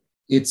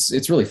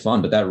 It's really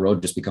fun, but that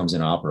road just becomes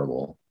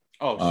inoperable.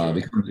 Oh, sure.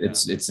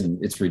 Because Yeah.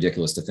 it's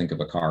ridiculous to think of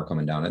a car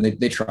coming down, and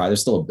they try.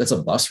 There's still that's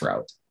a bus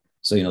route,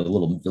 so the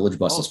little village Oh,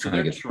 buses so trying to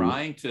they're get through.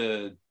 trying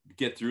to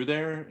get through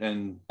there,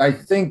 and I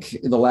think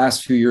the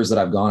last few years that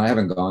I've gone, I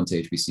haven't gone to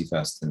HBC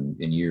Fest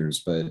in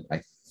years, but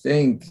I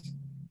think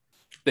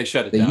they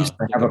shut it they used down,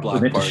 to like have a a block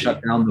permit to shut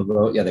party. down the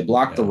road. Yeah, they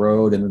blocked the Yeah.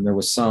 road, and then there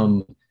was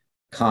some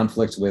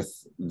conflict with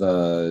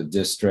the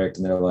district,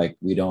 and they're like,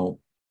 we're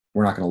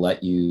not going to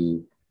let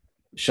you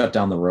shut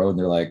down the road. And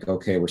they're like,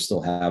 okay, we're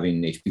still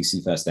having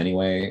HBC Fest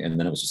anyway. And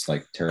then it was just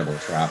like terrible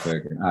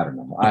traffic. And I don't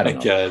know. Oh I my don't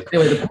know. God.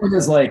 Anyway, the point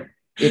is like,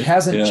 it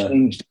hasn't Yeah.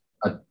 changed.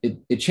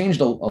 It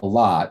changed a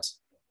lot.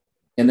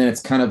 And then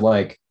it's kind of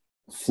like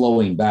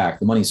flowing back.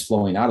 The money's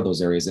flowing out of those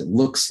areas. It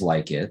looks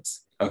like it.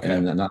 And Okay.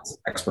 I'm not an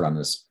expert on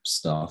this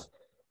stuff,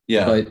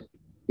 Yeah. but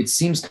it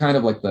seems kind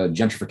of like the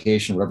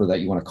gentrification, whatever that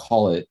you want to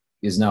call it,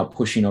 is now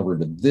pushing over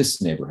to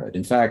this neighborhood.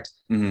 In fact,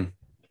 Hmm.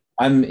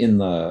 I'm in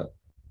the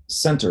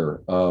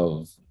center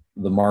of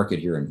the market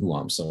here in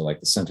Huam, so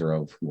like the center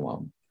of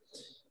Huam.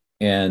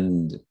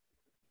 And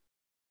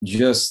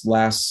just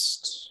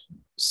last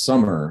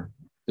summer,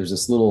 there's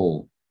this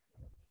little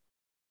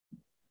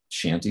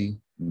shanty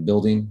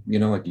building, you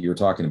know, like you were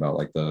talking about,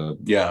 like the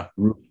Yeah.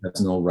 roof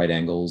has no right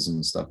angles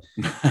and stuff.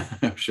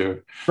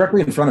 Sure.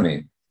 Directly in front of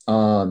me,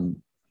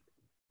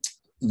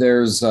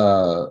 there's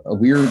a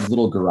weird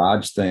little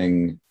garage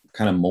thing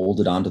kind of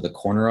molded onto the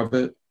corner of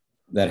it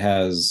that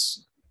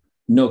has,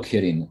 no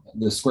kidding,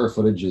 the square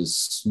footage is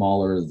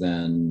smaller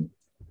than,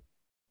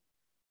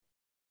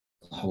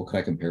 what could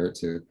I compare it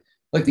to?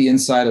 Like the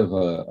inside of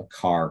a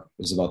car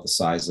is about the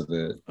size of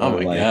it. Oh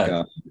Or my like,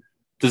 God.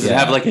 Does it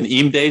have yeah. like an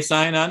Eam Day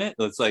sign on it?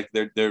 It's like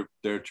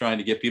they're trying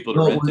to get people to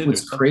Well, rent it or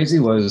what's something. crazy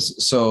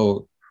was,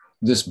 so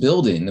this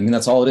building, I mean,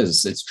 that's all it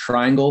is. It's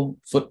triangle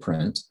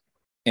footprint,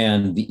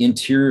 and the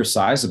interior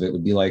size of it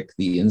would be like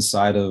the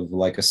inside of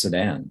like a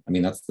sedan. I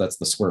mean, that's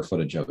the square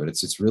footage of it.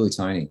 It's really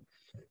tiny.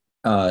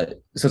 So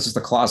it's just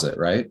a closet,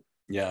 right?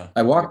 Yeah.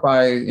 I walk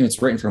by, and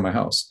it's right in front of my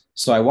house.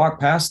 So I walk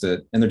past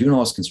it, and they're doing all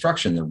this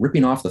construction. They're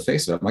ripping off the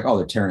face of it. I'm like, oh,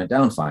 they're tearing it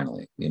down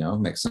finally. You know,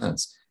 makes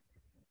sense.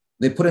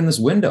 They put in this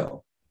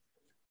window.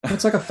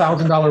 It's like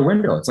 $1,000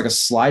 window. It's like a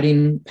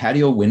sliding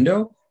patio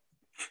window.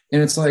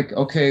 And it's like,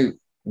 okay,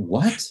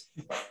 what?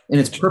 And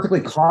it's perfectly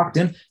caulked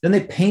in. Then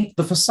they paint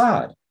the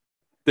facade.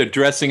 They're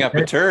dressing up a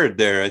Okay. turd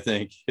there, I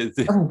think.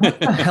 Oh, what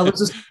the hell is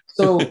this?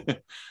 So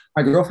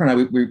my girlfriend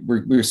and I, we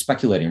were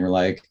speculating. We're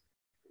like,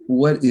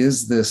 what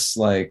is this?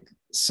 Like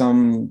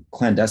some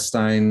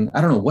clandestine,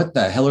 I don't know, what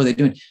the hell are they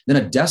doing? Then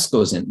a desk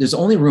goes in. There's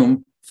only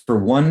room for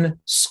one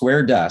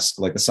square desk,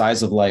 like the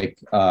size of like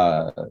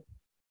a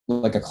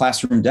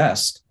classroom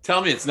desk.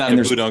 Tell me it's not And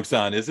a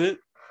Budong-san, is it?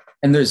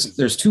 And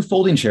there's two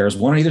folding chairs,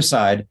 one on either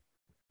side.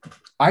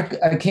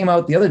 I came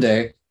out the other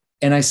day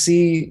and I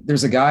see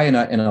there's a guy in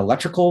an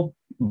electrical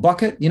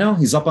bucket, you know,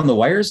 he's up on the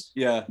wires.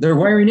 Yeah. They're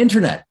wiring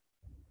internet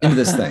into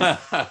this thing.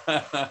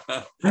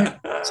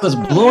 So it's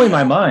blowing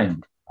my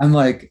mind. I'm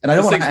like, and I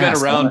don't want to ask. This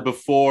thing's been around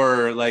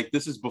before, like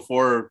this is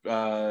before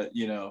the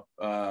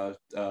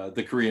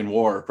Korean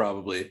War,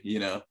 probably, you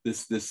know,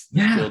 this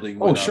building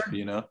went up,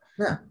 you know.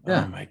 Yeah.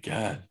 Oh my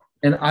God.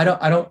 And I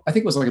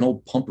think it was like an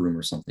old pump room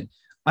or something.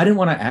 I didn't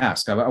want to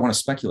ask. I want to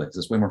speculate because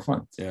it's way more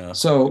fun. Yeah.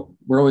 So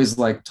we're always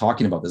like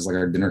talking about this, like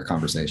our dinner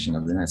conversation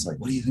of the night. It's like,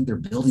 what do you think they're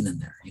building in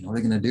there? You know, what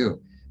are they going to do?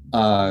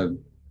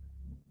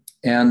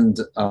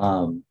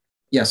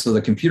 Yeah, so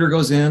the computer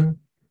goes in,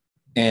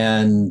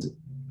 and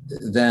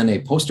then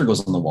a poster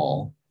goes on the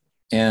wall.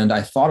 And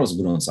I thought it was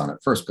Budong-san at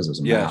first because it was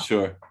a map. Yeah,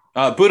 sure.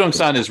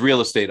 Budong-san is real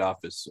estate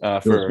office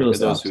for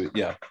those who,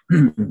 yeah.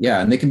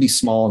 Yeah, and they can be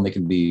small and they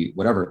can be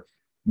whatever.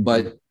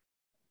 But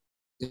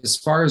as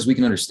far as we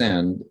can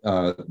understand,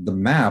 the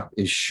map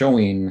is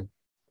showing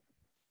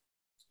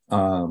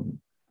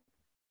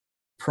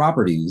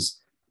properties.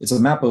 It's a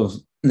map of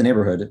the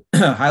neighborhood,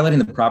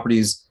 highlighting the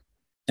properties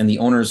and the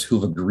owners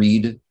who've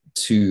agreed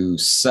to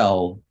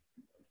sell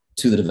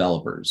to the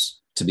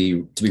developers to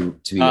be.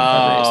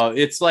 Oh,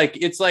 it's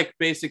like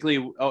basically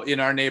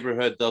in our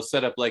neighborhood they'll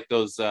set up like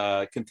those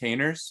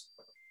containers.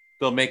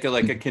 They'll make it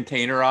like a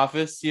container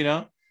office, you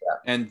know,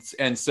 yeah.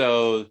 and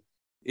so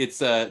it's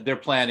they're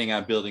planning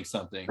on building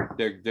something.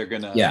 They're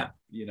gonna,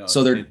 you know.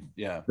 So they're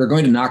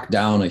going to knock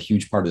down a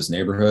huge part of this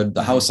neighborhood.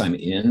 The house I'm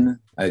in,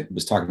 I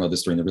was talking about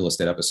this during the real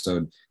estate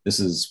episode.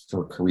 This is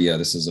for Korea.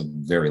 This is a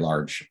very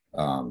large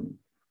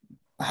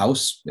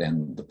house,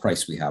 and the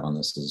price we have on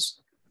this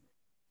is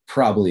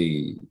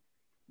probably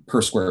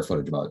per square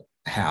footage about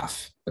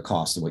half the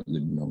cost of what you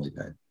would normally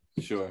pay.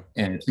 Sure.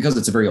 And it's because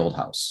it's a very old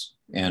house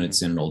and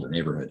it's in an older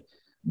neighborhood.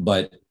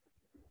 But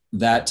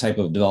that type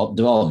of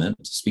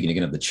development, speaking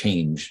again of the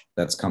change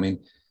that's coming,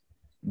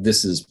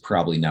 this is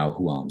probably now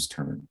Huam's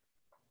turn,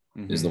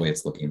 is the way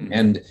it's looking. Mm-hmm.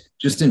 And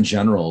just in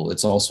general,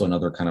 it's also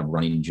another kind of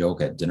running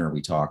joke at dinner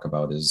we talk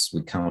about is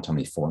we count how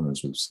many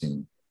foreigners we've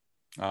seen.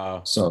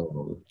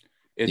 So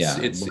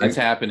it's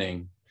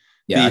happening.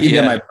 Yeah, I can be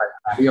on my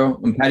patio.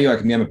 I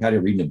can be on my patio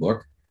reading a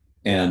book,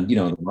 and you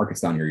know the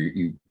market's down here.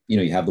 You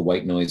you have the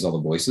white noise, all the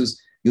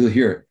voices. You'll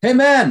hear, "Hey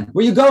man,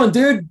 where you going,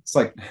 dude?" It's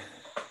like,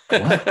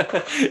 what?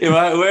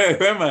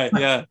 where am I?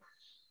 Yeah.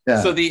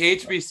 Yeah. So the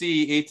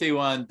HBC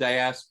Itaewon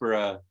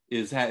diaspora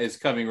is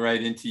coming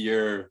right into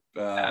your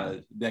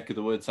neck of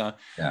the woods, huh?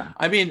 Yeah.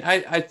 I mean,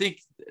 I think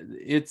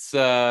it's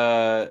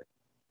on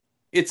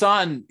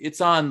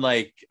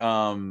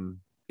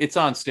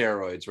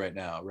steroids right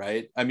now,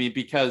 right? I mean,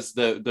 because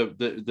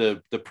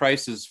the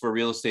prices for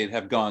real estate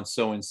have gone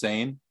so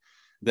insane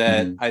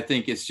that I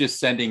think it's just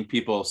sending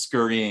people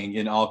scurrying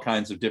in all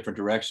kinds of different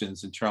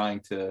directions and trying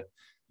to,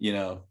 you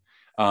know,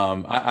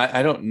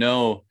 I don't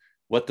know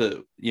what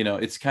the, you know,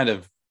 it's kind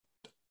of,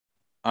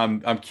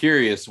 I'm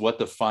curious what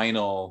the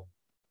final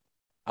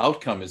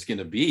outcome is going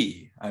to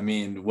be. I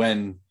mean,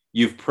 when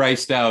you've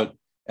priced out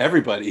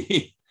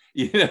everybody,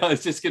 you know,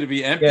 it's just going to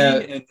be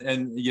empty.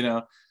 And you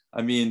know,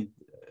 I mean,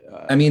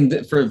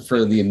 for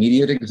the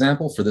immediate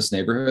example for this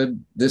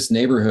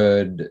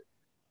neighborhood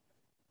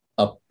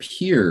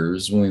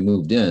appears, when we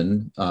moved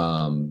in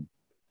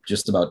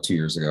just about 2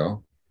 years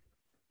ago,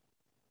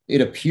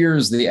 it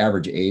appears the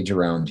average age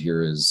around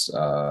here is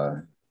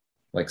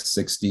like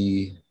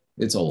 60.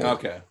 It's old.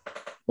 Okay.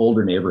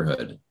 older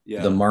neighborhood.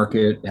 Yeah. The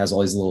market has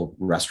all these little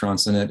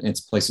restaurants in it. And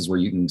it's places where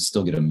you can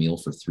still get a meal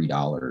for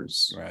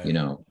 $3. Right. You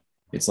know,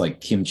 it's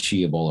like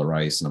kimchi, a bowl of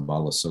rice, and a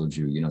bottle of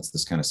soju. You know, it's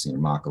this kind of scene,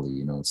 makgeolli.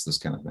 You know, it's this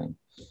kind of thing.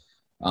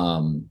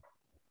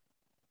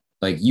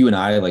 Like you and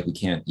I, like we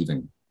can't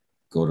even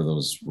go to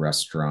those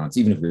restaurants,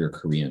 even if we were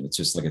Korean. It's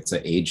just like it's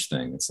an age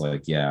thing. It's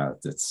like, yeah,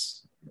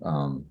 it's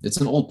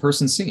an old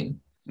person scene.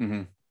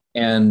 Mm-hmm.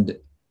 And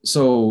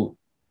so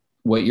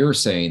what you're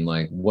saying,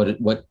 like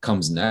what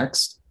comes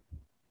next,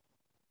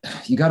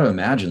 you got to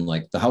imagine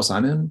like the house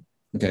I'm in.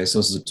 Okay, so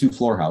this is a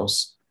 2-floor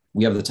house.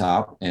 We have the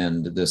top,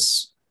 and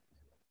this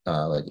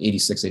like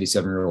 86,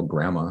 87-year-old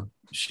grandma,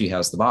 she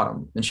has the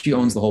bottom, and she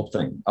owns the whole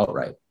thing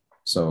outright.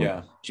 So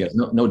Yeah. she has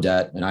no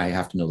debt, and I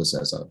have to know this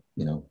as a,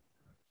 you know,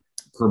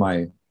 per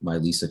my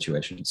lease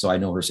situation. So I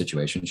know her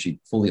situation. She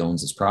fully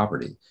owns this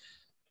property.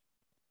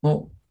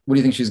 Well, what do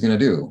you think she's going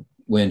to do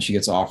when she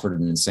gets offered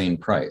an insane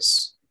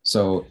price?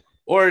 So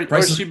or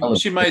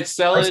she might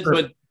sell it,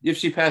 but if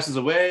she passes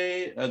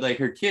away, like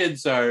her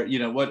kids are, you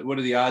know, what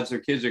are the odds her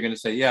kids are going to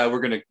say, yeah, we're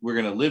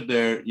gonna live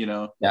there, you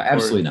know? Yeah,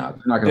 absolutely not.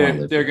 They're not going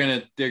to live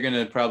there. They're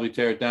gonna probably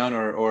tear it down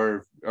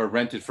or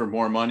rent it for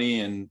more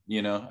money, and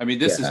you know, I mean,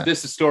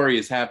 this story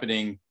is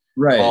happening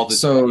all the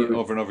time,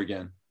 over and over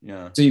again.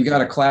 Yeah. So you've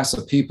got a class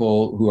of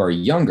people who are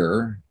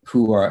younger,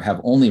 who have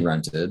only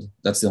rented.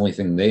 That's the only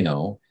thing they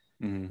know.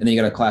 Mm-hmm. And then you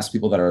got a class of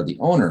people that are the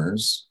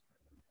owners,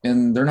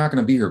 and they're not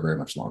going to be here very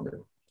much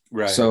longer.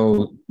 Right.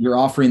 So you're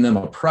offering them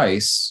a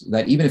price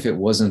that, even if it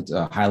wasn't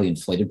a highly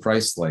inflated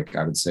price, like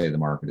I would say the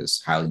market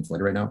is highly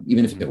inflated right now,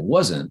 even if it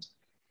wasn't,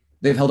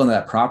 they've held on to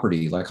that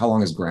property. Like, how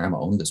long has grandma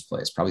owned this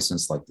place? Probably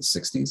since like the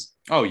 60s.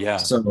 Oh yeah.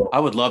 So I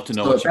would love to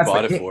know what she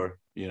bought it for,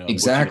 you know.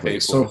 Exactly.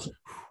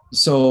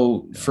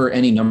 So for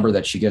any number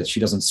that she gets, she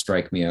doesn't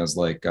strike me as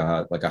like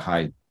a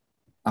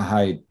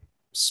high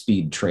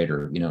speed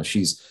trader. You know,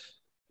 she's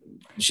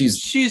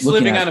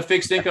living on a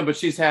fixed income, but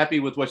she's happy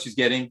with what she's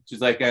getting.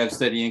 She's like, I have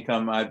steady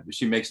income.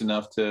 She makes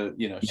enough to,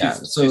 you know,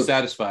 she's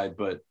satisfied,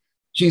 but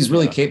she's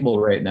really capable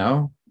right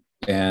now.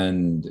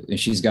 And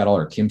she's got all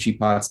her kimchi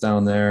pots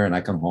down there. And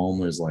I come home,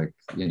 there's like,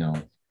 you know,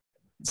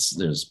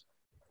 there's,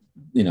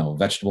 you know,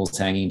 vegetables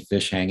hanging,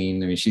 fish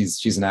hanging. I mean,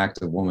 she's an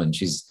active woman.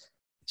 She's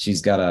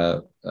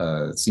got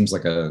seems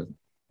like a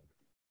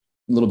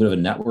little bit of a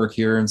network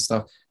here and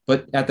stuff.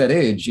 But at that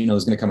age, you know,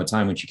 there's going to come a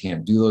time when she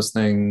can't do those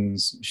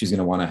things. She's going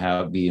to want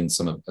to be in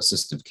some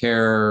assistive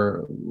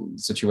care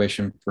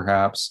situation,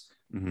 perhaps.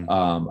 Mm-hmm.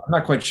 I'm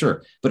not quite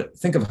sure. But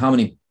think of how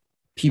many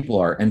people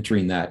are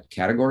entering that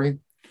category.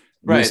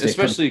 Right,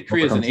 especially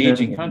Korea is an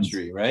aging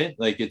country, right?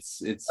 Like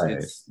it's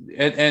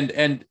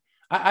and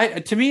I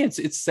to me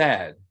it's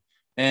sad.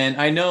 And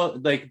I know,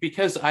 like,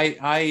 because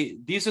I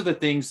these are the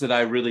things that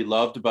I really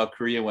loved about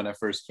Korea when I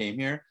first came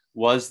here,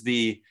 was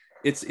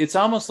it's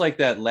almost like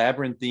that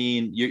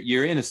labyrinthine.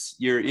 You're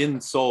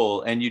in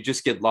Seoul, and you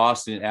just get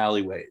lost in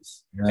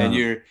alleyways, and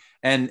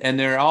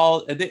they're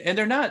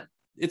not.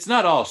 It's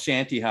not all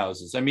shanty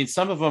houses. I mean,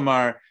 some of them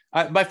are.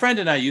 My friend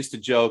and I used to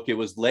joke it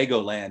was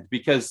Legoland,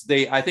 because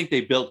I think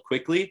they built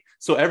quickly,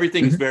 so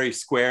everything is very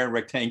square and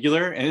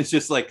rectangular, and it's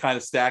just like kind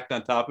of stacked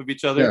on top of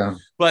each other. Yeah.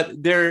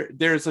 But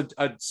there's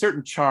a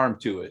certain charm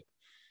to it,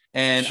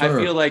 and I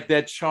feel like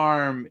that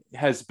charm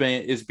is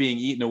being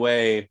eaten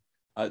away,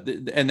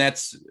 and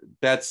that's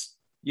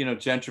you know,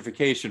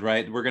 gentrification,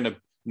 right? We're going to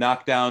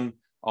knock down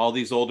all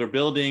these older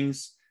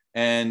buildings.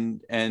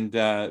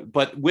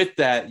 But with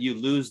that, you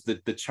lose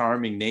the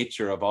charming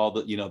nature of all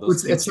the, you know,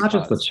 those. It's not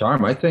just the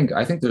charm. I think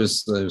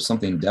there's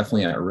something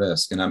definitely at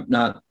risk, and I'm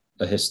not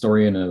a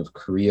historian of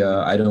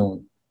Korea.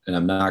 And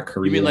I'm not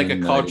Korean. You mean like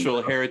a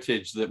cultural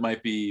heritage that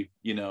might be,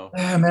 you know?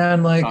 Yeah,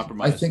 man. Like,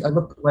 I think I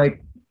look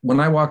like when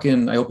I walk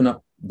in, I open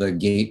up the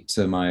gate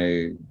to my,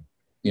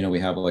 you know, we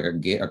have like a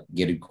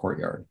gated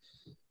courtyard,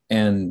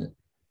 and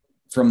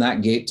from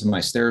that gate to my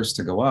stairs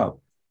to go up,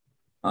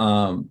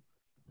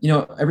 you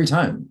know, every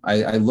time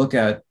I look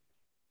at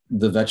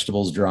the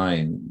vegetables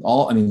drying,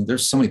 I mean,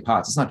 there's so many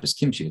pots. It's not just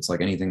kimchi. It's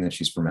like anything that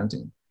she's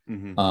fermenting.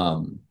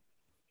 Mm-hmm.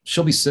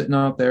 She'll be sitting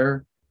out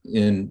there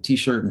in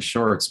t-shirt and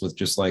shorts with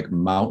just like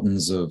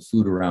mountains of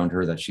food around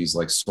her that she's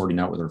like sorting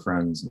out with her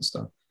friends and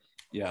stuff.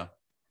 Yeah.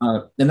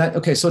 So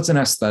it's an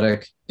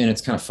aesthetic, and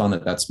it's kind of fun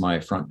that's my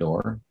front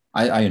door.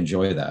 I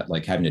enjoy that,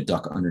 like having a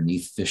duck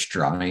underneath fish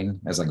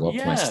drying as I go up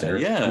to my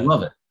stairs. Yeah. I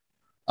love it.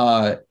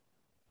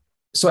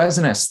 So as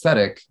an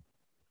aesthetic,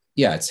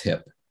 yeah, it's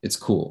hip, it's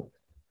cool,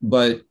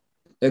 but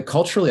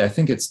culturally, I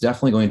think it's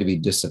definitely going to be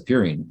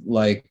disappearing.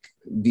 Like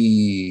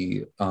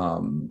the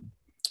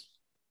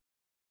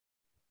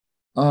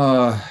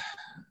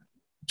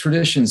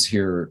traditions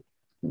here,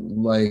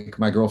 like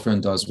my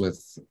girlfriend does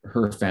with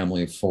her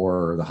family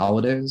for the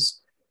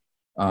holidays,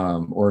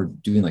 or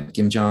doing like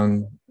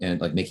gimjang and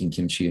like making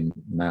kimchi in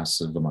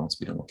massive amounts.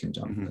 We don't know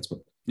gimjang. Mm-hmm. That's what.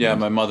 Yeah,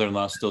 my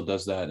mother-in-law still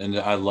does that, and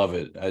I love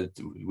it.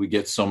 We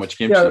get so much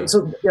kimchi. Yeah,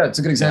 it's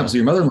a good example. So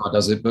your mother-in-law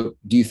does it, but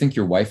do you think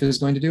your wife is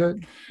going to do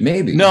it?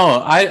 Maybe.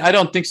 No, I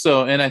don't think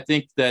so. And I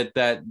think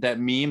that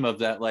meme of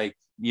that, like,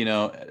 you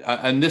know,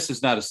 and this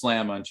is not a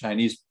slam on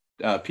Chinese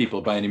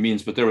people by any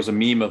means, but there was a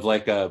meme of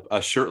like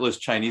a shirtless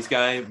Chinese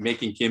guy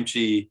making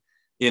kimchi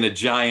in a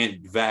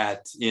giant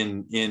vat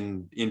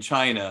in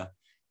China,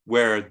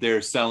 where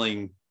they're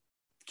selling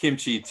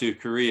kimchi to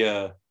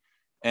Korea,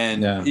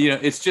 and Yeah.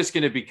 it's just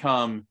going to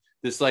become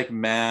this like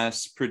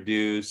mass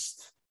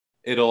produced.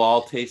 It'll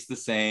all taste the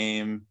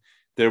same.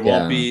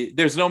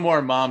 There's no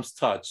more mom's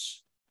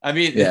touch. I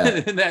mean, Yeah.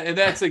 and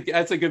that's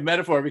a good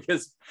metaphor,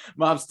 because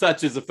Mom's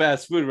Touch is a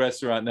fast food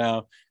restaurant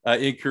now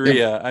in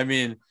Korea. Yep. I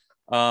mean,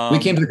 We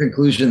came to the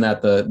conclusion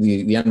that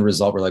the end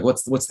result, we're like,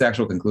 what's the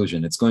actual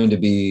conclusion? It's going to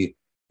be,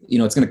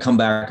 it's going to come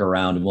back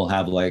around, and we'll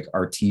have like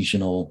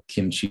artisanal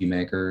kimchi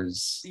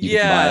makers. You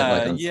can buy it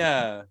like on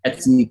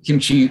Etsy,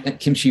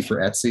 kimchi for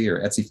Etsy, or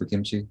Etsy for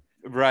kimchi.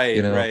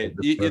 Right.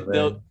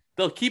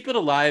 They'll keep it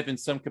alive in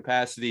some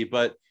capacity,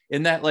 but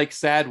in that like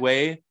sad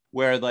way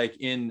where, like,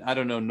 in, I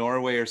don't know,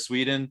 Norway or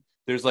Sweden,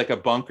 there's like a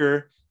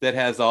bunker that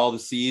has all the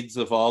seeds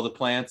of all the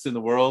plants in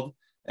the world.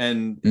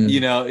 And,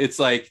 it's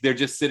like they're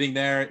just sitting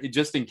there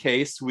just in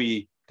case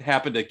we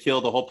happen to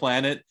kill the whole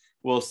planet.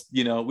 Well,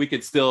 we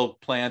could still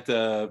plant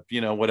a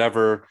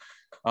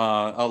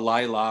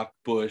lilac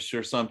bush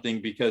or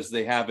something, because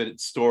they have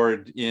it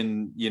stored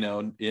in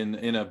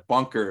a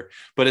bunker.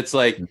 But it's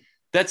like,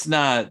 that's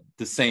not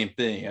the same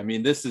thing. I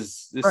mean, this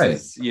is right.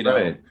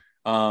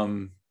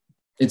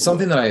 It's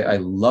something that I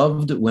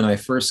loved when I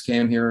first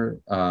came here.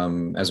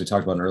 As we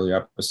talked about in an earlier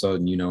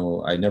episode,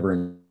 and I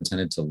never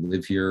intended to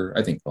live here.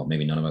 I think, well,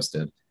 maybe none of us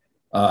did.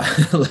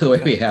 The way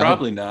we have.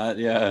 Probably not.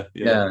 Yeah.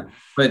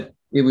 But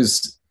it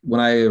was when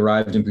I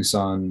arrived in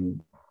Busan,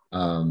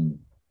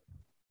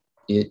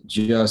 it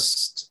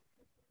just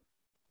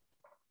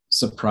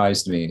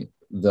surprised me.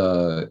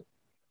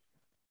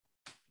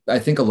 I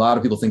think a lot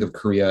of people think of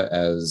Korea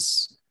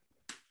as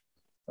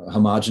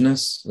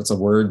homogenous. That's a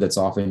word that's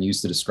often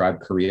used to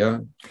describe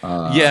Korea.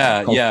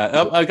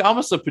 Like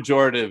almost a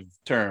pejorative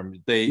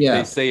term.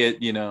 They say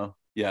it,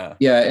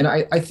 and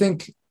I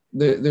think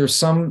there's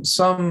some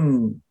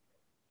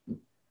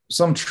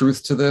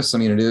truth to this. I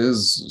mean, it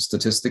is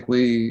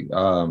statistically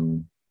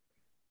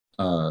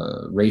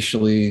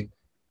racially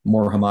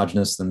more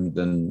homogenous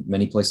than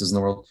many places in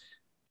the world,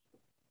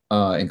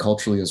 and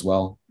culturally as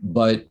well.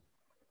 But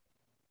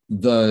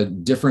the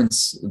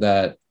difference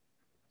that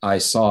I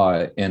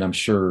saw, and I'm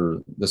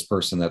sure this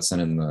person that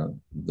sent in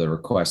the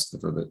request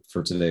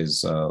for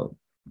today's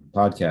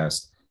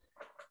podcast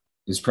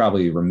is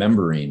probably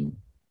remembering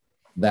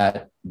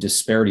that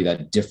disparity,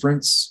 that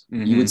difference.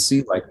 You would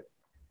see, like,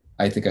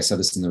 I think I said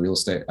this in the real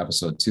estate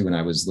episode too, when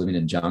I was living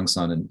in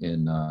Jangsan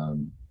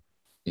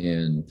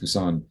in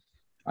Busan.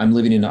 I'm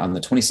living on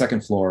the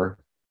 22nd floor,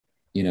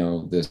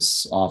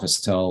 this office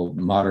tel,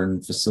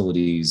 modern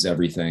facilities,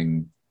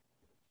 everything.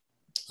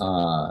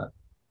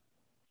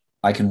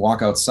 I can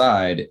walk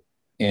outside,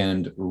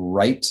 and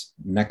right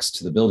next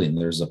to the building,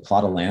 there's a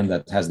plot of land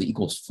that has the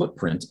equal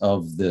footprint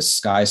of this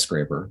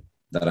skyscraper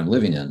that I'm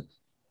living in.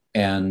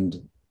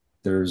 And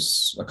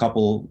there's a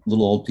couple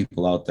little old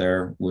people out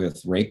there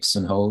with rakes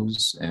and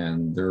hoes,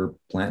 and they're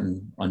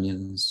planting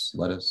onions,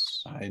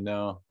 lettuce. I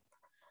know.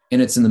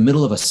 And it's in the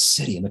middle of a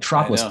city, a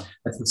metropolis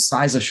that's the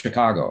size of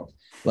Chicago.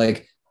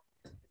 Like,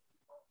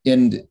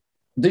 and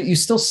you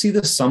still see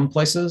this some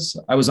places.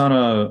 I was on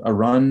a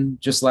run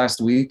just last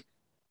week,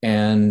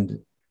 and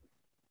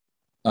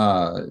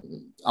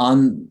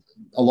along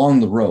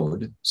the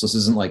road, so this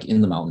isn't like in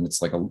the mountain,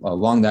 it's like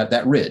along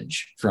that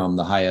ridge from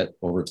the Hyatt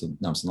over to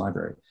Namsen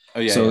Library.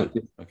 Okay.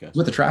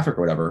 With the traffic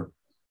or whatever,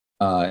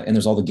 and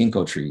there's all the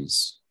ginkgo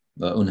trees,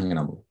 the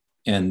unhenganamu,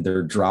 and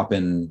they're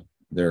dropping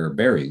their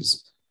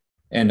berries.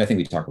 And I think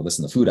we talked about this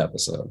in the food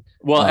episode.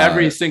 Well, I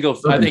think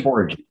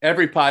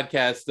every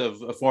podcast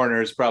of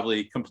foreigners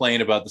probably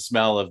complain about the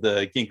smell of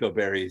the ginkgo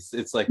berries.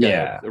 It's like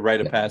a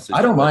rite of passage.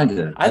 I don't mind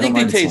it. I think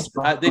they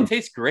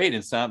taste great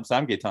in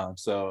samgyetang.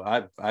 So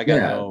I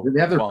got they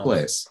have their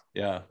place.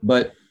 Yeah.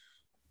 But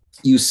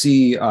you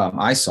see,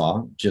 I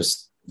saw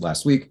just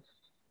last week,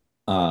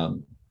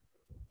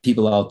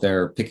 people out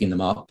there picking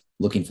them up,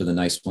 looking for the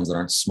nice ones that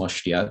aren't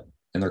smushed yet,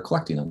 and they're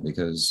collecting them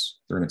because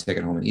they're going to take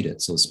it home and eat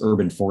it. So it's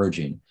urban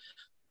foraging.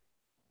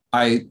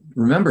 I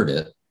remembered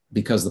it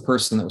because the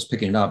person that was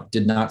picking it up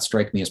did not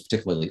strike me as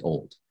particularly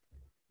old.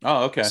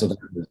 Oh, okay. So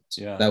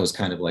that was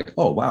kind of like,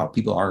 oh, wow,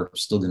 people are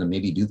still going to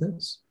maybe do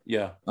this.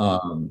 Yeah.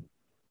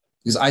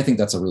 Because I think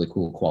that's a really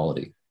cool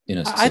quality.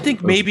 I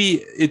think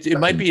maybe it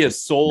might be a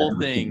soul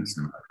thing.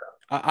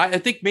 I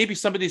think maybe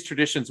some of these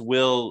traditions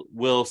will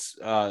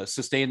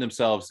sustain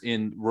themselves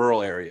in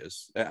rural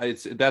areas.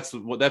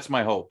 That's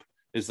my hope,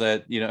 is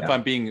that, if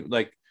I'm being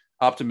like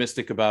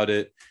optimistic about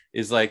it,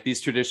 is like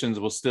these traditions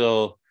will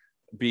still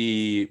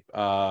be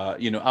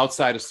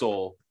outside of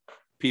Seoul.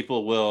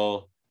 People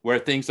will, where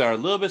things are a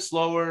little bit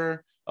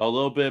slower, a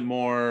little bit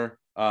more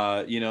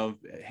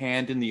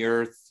hand in the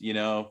earth,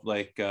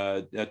 like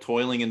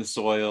toiling in the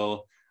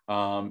soil,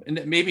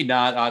 and maybe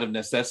not out of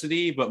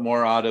necessity, but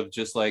more out of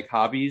just like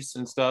hobbies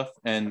and stuff,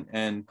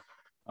 and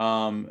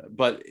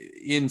But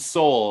in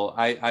Seoul,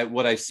 I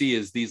what I see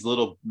is these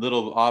little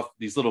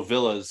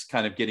villas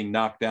kind of getting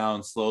knocked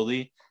down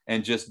slowly,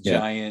 and just Yeah.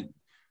 giant,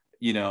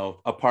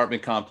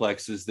 apartment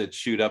complexes that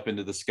shoot up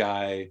into the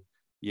sky,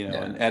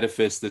 an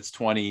edifice that's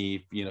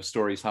 20,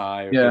 stories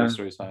high or 30 Yeah.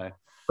 stories high.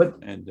 But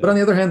And on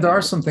the other hand, there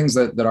are some things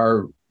that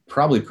are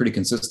probably pretty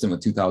consistent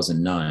with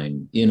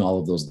 2009 in all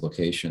of those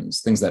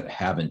locations, things that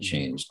haven't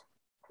changed,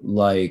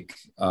 like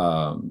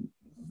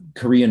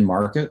Korean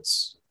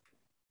markets.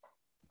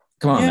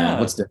 Come on, man, yeah,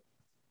 what's different?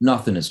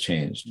 Nothing has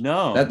changed.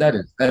 no,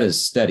 That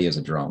is steady as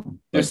a drum.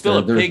 there's Like still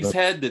a there's pig's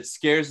head that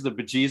scares the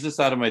bejesus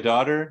out of my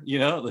daughter,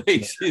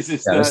 like she's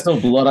just yeah, there's not.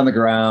 still blood on the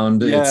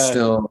ground. It's Yeah,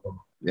 still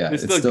yeah, they're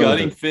it's still still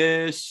gutting the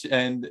fish,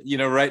 and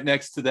right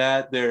next to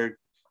that they're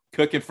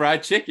cooking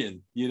fried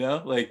chicken,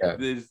 like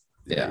yeah,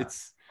 yeah.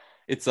 it's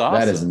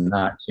That has awesome.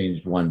 not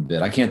changed one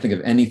bit. I can't think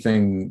of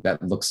anything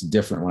that looks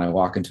different when I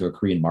walk into a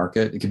Korean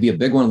market. It could be a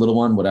big one, a little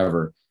one,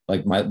 whatever.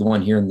 Like the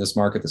one here in this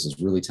market, this is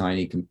really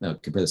tiny. Compare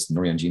this to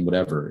Noryeongjin,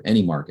 whatever.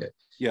 Any market,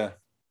 Yeah,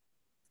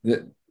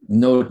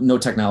 no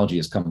technology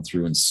has come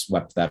through and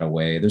swept that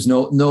away. There's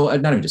no not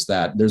even just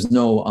that. There's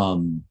no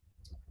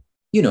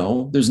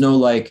there's no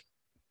like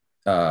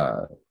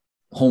uh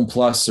Home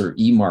Plus or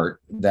Emart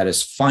that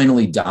has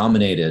finally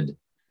dominated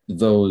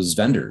those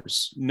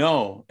vendors.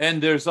 no,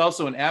 and there's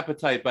also an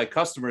appetite by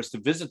customers to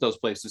visit those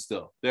places.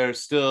 Still, there's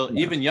still,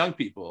 Yeah. even young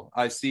people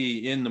I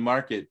see in the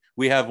market.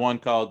 We have one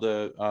called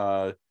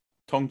the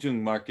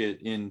Tongjung Market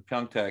in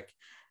Pyeongtaek,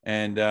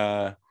 and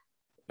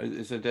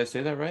did I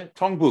say that right?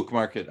 Tongbuk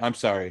Market. I'm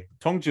sorry.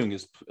 Tongjung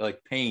is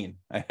like pain.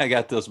 I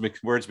got those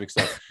words mixed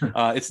up.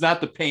 It's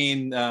not the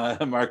pain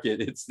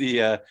market. It's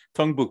the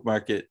Tongbuk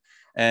Market.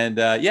 And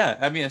yeah,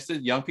 I mean, I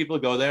said young people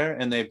go there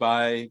and they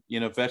buy,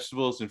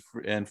 vegetables and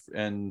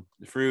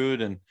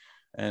fruit and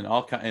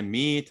and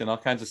meat and all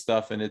kinds of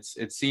stuff. And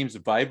it seems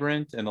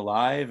vibrant and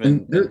alive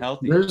And and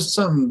healthy.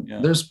 Yeah.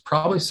 there's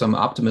probably some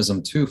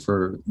optimism too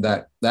for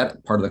that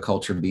part of the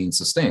culture being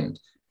sustained.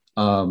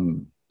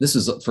 This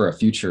is for a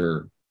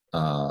future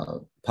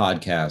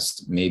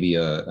podcast, maybe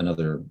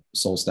another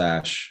Soul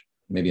Stache,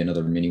 maybe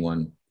another mini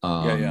one.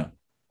 Yeah.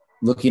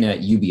 Looking at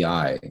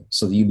UBI,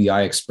 so the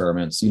UBI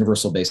experiments,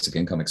 universal basic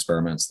income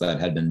experiments that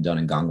had been done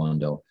in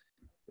Gangwon-do,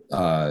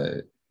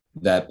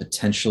 that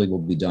potentially will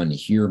be done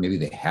here. Maybe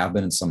they have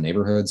been in some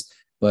neighborhoods,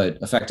 but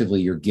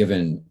effectively you're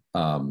given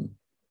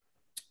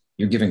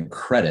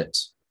credit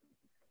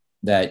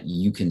that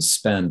you can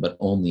spend, but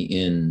only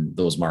in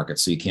those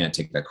markets. So you can't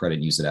take that credit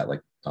and use it at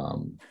like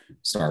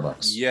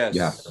Starbucks. Yes.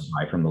 You have to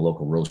buy from the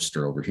local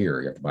roaster over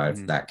here. You have to buy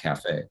from that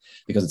cafe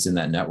because it's in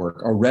that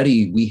network.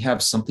 Already we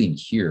have something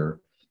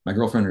here. My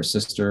girlfriend, her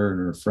sister, and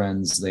her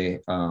friends, they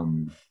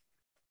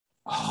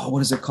what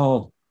is it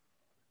called?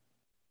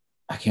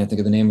 I can't think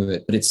of the name of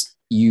it, but it's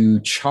you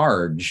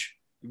charge.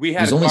 We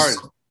had a card.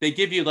 They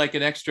give you like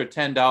an extra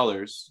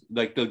 $10.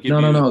 Like they'll give you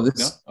no.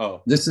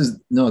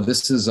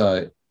 This is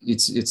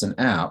it's an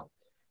app.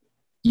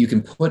 You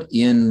can put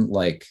in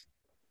like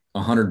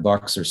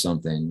 $100 or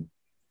something,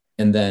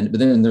 but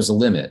then there's a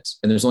limit,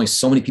 and there's only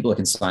so many people that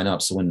can sign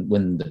up. So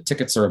when the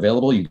tickets are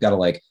available, you've got to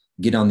like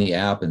get on the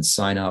app and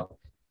sign up,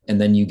 and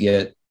then you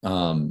get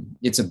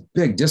it's a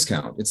big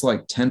discount. It's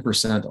like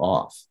 10%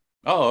 off.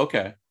 Oh,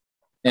 okay.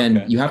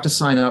 And you have to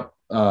sign up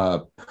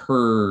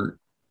per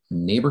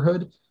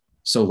neighborhood.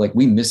 So like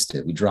we missed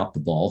it. We dropped the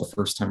ball the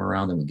first time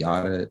around, and we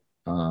got it.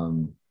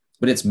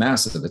 But it's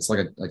massive. It's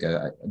like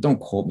a don't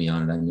quote me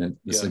on it. I mean,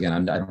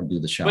 again, I don't do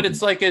the shopping. But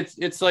it's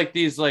like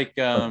these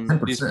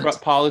these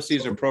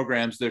policies or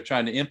programs they're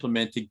trying to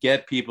implement to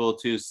get people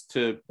to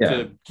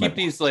keep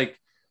these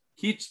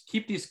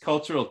keep these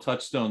cultural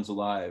touchstones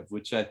alive,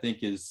 which I think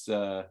is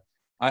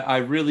I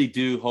really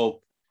do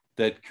hope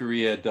that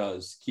Korea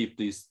does keep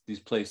these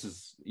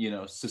places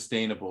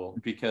sustainable,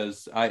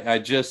 because I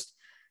just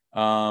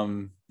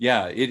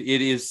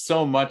it is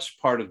so much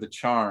part of the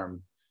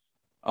charm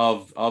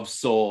of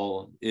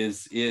Seoul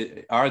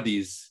are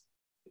these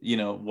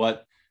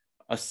what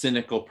a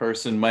cynical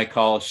person might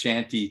call a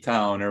shanty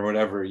town or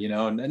whatever,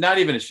 not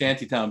even a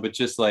shanty town, but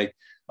just like,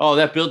 oh,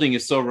 that building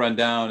is so run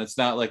down. It's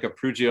not like a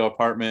Prugio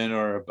apartment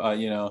or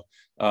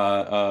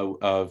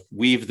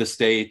Weave the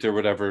State or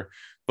whatever.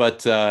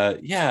 But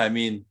I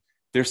mean,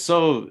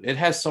 it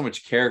has so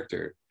much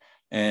character,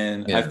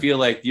 and I feel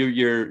like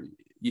you're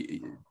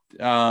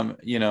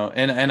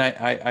and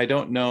I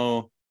don't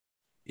know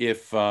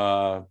if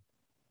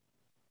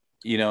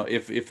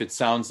if it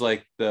sounds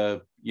like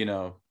the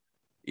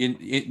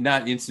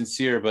not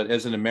insincere, but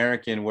as an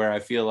American, where I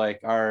feel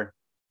like our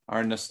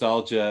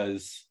nostalgia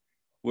is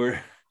we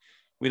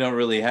don't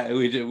really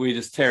we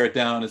just tear it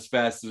down as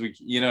fast as we,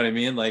 you know what I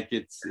mean? Like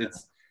it's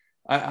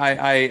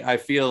I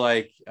feel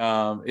like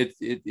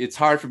it's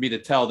hard for me to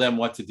tell them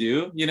what to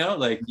do,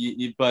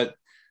 but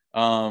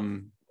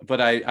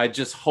I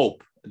just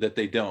hope that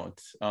they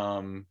don't.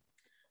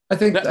 I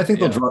think they'll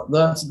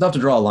have to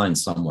draw a line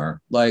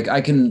somewhere. Like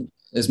I can,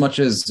 as much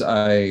as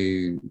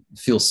I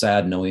feel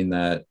sad knowing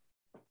that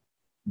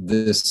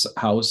this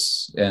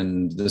house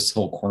and this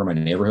whole corner of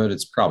my neighborhood,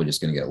 it's probably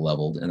just going to get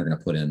leveled and they're going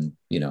to put in,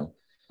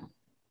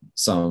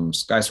 some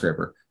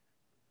skyscraper.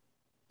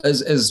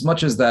 As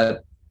much as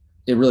that,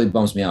 it really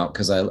bums me out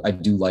because I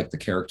do like the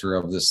character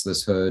of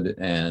this hood,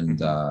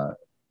 and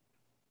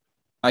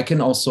I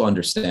can also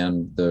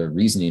understand the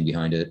reasoning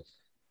behind it.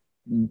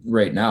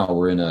 Right now,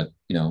 we're in a,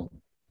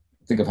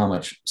 think of how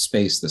much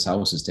space this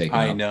house is taking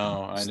I up.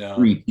 know, I know.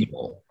 3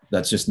 people.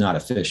 That's just not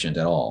efficient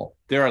at all.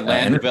 There are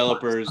land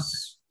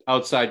developers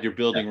outside your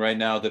building right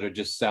now that are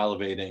just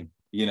salivating,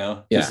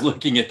 just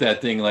looking at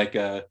that thing like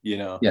a,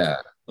 yeah. like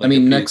I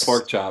mean, next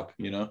pork chop,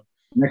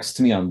 Next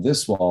to me on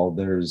this wall,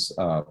 there's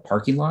a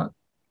parking lot.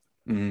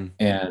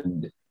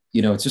 And,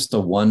 it's just a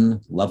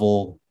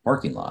 1-level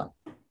parking lot.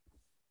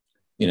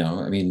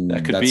 I mean,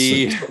 that could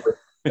be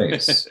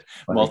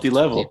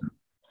multi-level.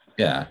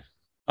 Yeah.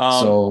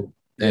 So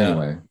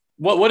anyway,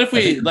 what if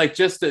we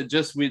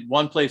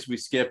one place we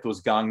skipped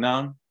was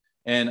Gangnam,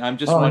 and I'm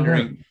just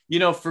wondering,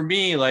 for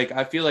me, like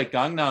I feel like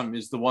Gangnam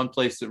is the one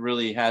place that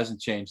really hasn't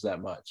changed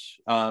that much,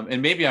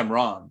 and maybe I'm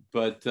wrong,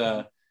 but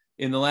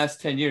in the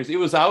last 10 years, it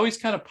was always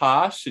kind of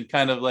posh and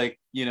kind of like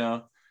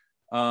it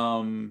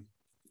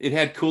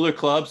had cooler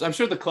clubs. I'm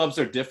sure the clubs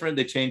are different.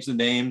 They changed the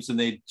names and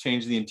they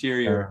changed the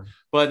interior,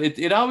 but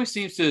it always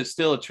seems to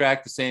still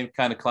attract the same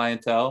kind of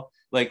clientele,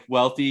 like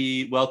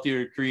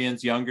wealthier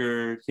Koreans,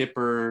 younger,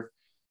 hipper.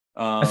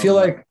 I feel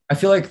like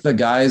the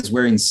guys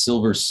wearing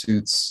silver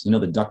suits,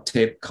 the duct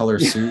tape color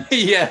suit.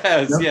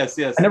 Yes.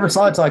 I never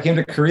saw it till I came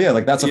to Korea.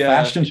 Like that's a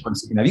fashion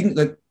choice.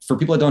 For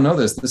people that don't know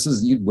this,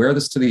 you'd wear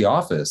this to the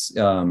office.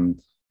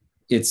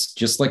 It's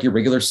just like your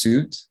regular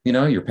suit,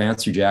 your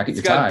pants, your jacket,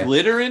 your tie. It's got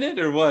glitter in it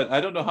or what?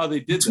 I don't know how they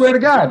did. Swear to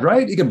God,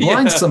 right? You can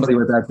blind somebody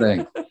with that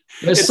thing.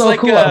 It's so like,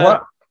 cool. I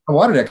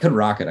wanted it. I couldn't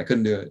rock it. I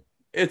couldn't do it.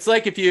 It's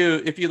like if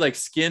you like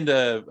skinned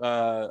a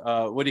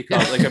what do you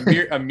call it? Like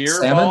a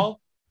mirror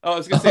ball. Oh, I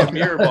was gonna say a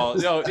mirror ball.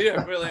 No,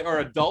 really, or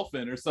a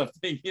dolphin or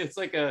something. It's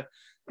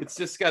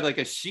just got like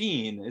a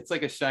sheen. It's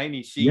like a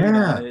shiny sheen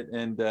on it,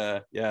 and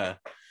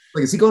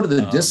Like, is he going to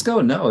the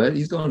disco? No,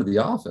 he's going to the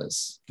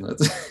office.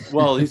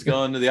 Well, he's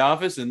going to the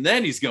office, and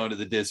then he's going to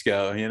the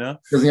disco.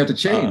 Doesn't he have to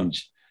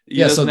change? He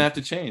doesn't have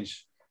to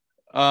change.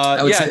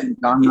 I would say in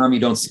Gangnam, you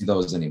don't see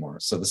those anymore.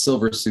 So the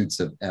silver suits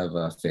have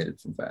faded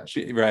from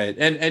fashion. Right,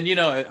 and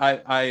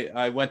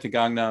I went to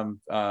Gangnam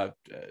a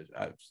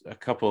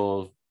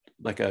couple,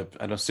 like I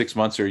don't know, 6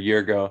 months or a year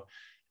ago,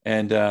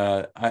 and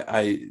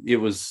it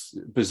was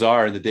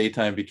bizarre in the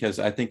daytime because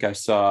I think I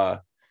saw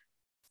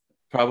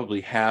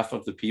probably half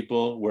of the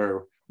people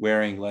were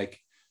wearing like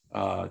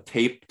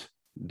taped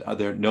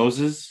their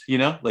noses,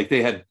 like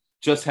they had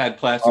just had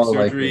plastic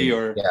surgery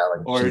so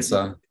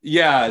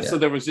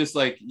there was just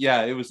like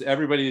it was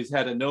everybody's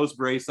had a nose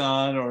brace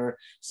on or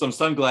some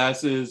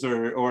sunglasses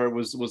or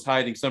was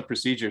hiding some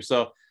procedure.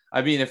 So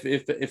I mean,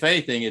 if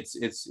anything,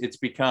 it's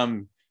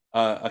become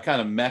a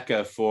kind of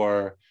mecca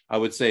for, I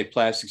would say,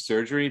 plastic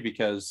surgery,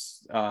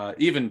 because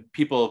even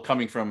people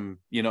coming from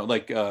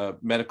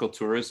medical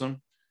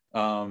tourism.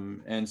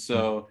 And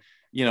so,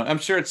 I'm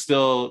sure it's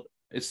still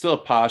a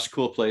posh,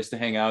 cool place to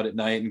hang out at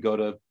night and go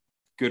to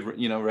good,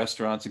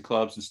 restaurants and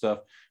clubs and stuff.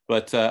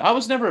 But I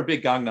was never a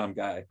big Gangnam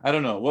guy. I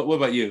don't know. What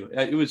about you?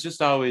 It was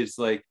just always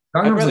like,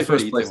 Gangnam's the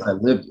first place I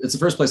lived. It's the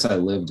first place I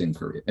lived in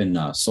Korea, in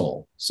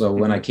Seoul. So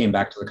when I came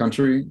back to the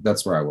country,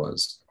 that's where I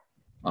was.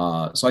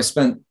 So I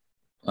spent,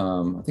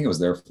 I think I was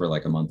there for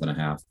like a month and a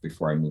half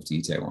before I moved to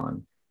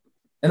Itaewon.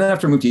 And then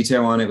after I moved to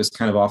Itaewon, it was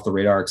kind of off the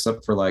radar,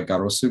 except for like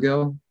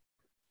Garosugil.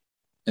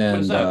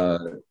 And do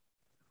you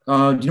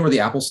know where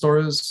the Apple store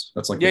is?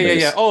 That's like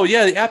Oh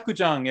yeah, the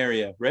Apgujeong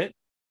area, right?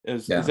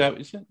 Is that what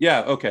you said?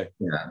 Yeah. Okay.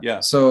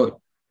 Yeah.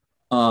 So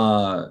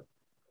I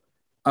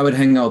would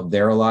hang out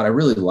there a lot. I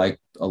really liked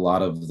a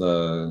lot of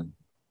the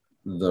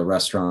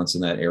restaurants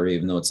in that area,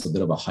 even though it's a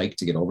bit of a hike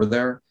to get over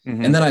there.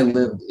 And then I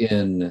lived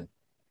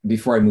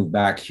before I moved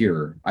back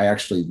here, I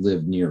actually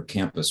lived near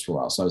campus for a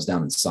while. So I was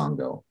down in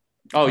Sangdo.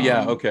 Oh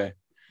yeah. Okay.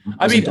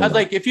 I mean,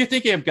 like if you're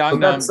thinking of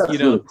Gangnam, that's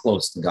really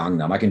close to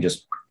Gangnam. I can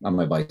just on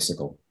my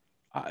bicycle.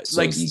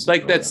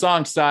 Like that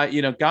song,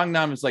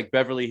 Gangnam is like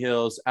Beverly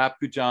Hills.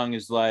 Apgujeong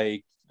is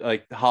like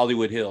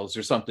Hollywood Hills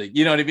or something.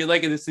 You know what I mean?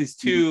 Like it's these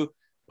two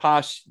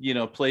posh,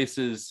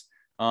 places.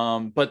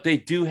 But they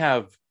do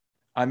have.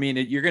 I mean,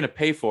 you're going to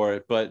pay for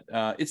it, but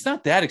it's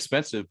not that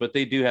expensive. But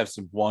they do have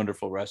some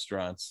wonderful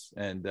restaurants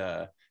and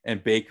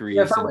bakeries.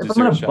 If I'm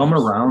going to bum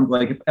around,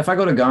 like if I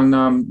go to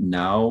Gangnam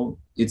now,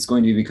 it's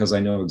going to be because I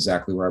know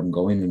exactly where I'm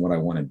going and what I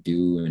want to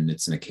do, and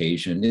it's an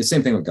occasion. It's the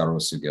same thing with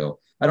Garosugil.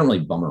 I don't really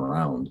bum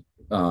around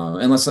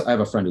unless I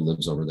have a friend who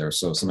lives over there.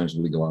 So sometimes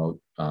we go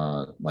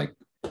out, like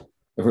if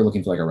we're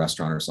looking for like a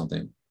restaurant or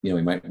something,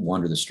 we might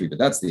wander the street, but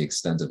that's the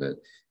extent of it.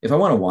 If I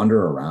want to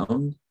wander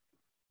around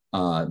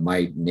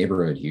my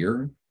neighborhood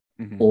here,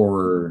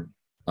 or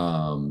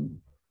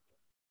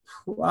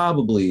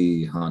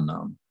probably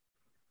Hanam.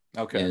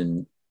 Okay.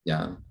 And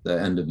the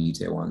end of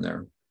Itaewon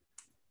there.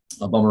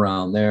 I'll bum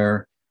around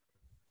there.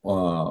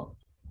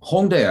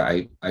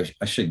 Hongdae,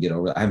 I should get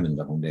over. I haven't been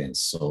to Hongdae in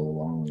so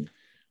long.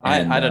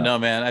 And I don't know,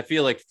 man. I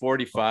feel like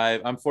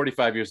 45. I'm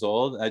 45 years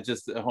old. I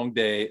just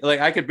Hongdae. Like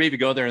I could maybe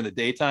go there in the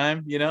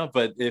daytime,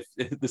 but if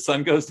the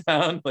sun goes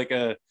down, like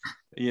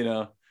you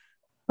know,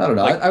 I don't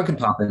know. like I could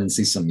pop in and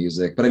see some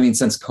music, but I mean,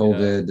 since yeah.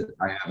 COVID,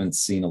 I haven't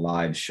seen a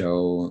live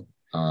show.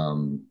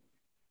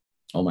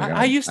 Oh my I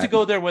God. used to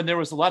go there when there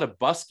was a lot of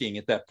busking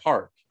at that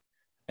park.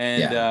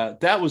 And Yeah,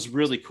 that was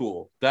really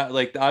cool. That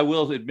like I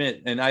will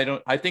admit, and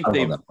I think I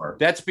love that part.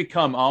 that's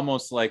become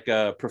almost like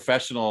a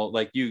professional,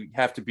 like you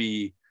have to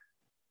be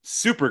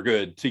super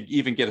good to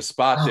even get a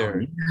spot Oh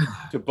there yeah.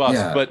 to bust.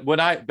 Yeah. But when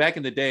back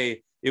in the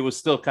day, it was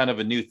still kind of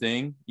a new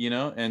thing,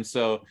 and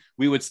so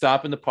we would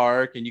stop in the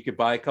park and you could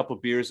buy a couple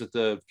of beers at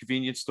the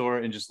convenience store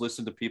and just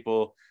listen to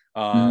people,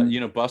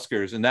 Mhm.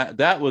 buskers. And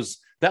that was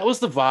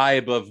the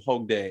vibe of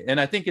Hongdae. And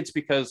I think it's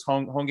because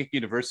Hongik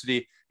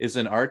University is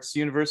an arts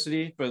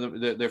university for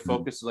their Mhm.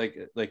 focus,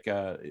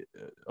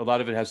 a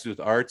lot of it has to do with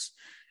arts.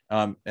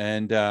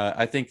 And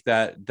I think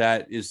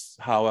that is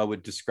how I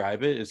would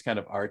describe it, is kind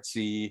of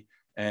artsy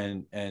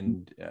and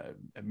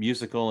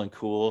musical and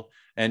cool.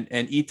 And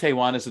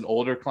Itaewon is an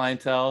older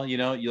clientele.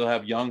 You'll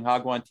have young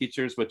Hagwon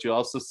teachers, but you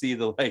also see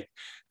the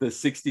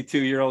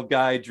 62-year-old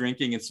guy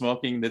drinking and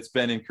smoking that's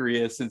been in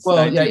Korea since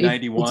Well, yeah,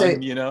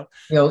 1991.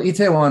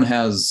 Itaewon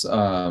has,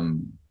 I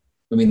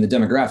mean, the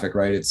demographic,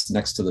 right? It's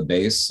next to the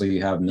base. So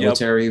you have Yep.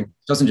 military. It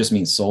doesn't just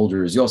mean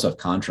soldiers. You also have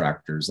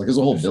contractors. Like there's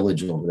a whole There's,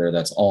 village over there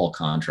that's all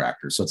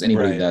contractors. So it's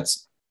anybody right.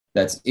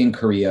 that's in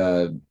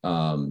Korea,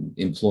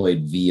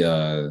 employed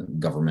via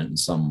government in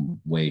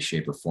some way,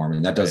 shape, or form.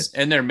 And that Right. does,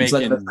 And they're it's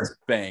like, making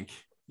bank.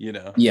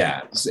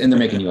 yeah, and they're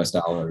making US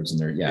dollars and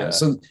they're, yeah. Yeah.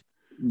 So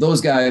those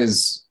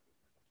guys,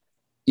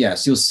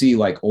 yes, you'll see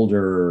like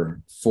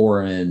older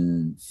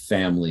foreign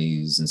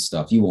families and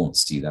stuff. You won't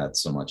see that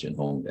so much in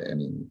Hongdae. I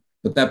mean,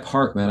 but that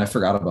park, man, I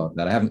forgot about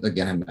that. I haven't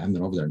been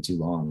over there in too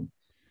long.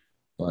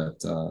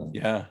 But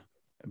Yeah.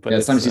 But yeah,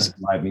 it's time to it's see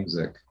some live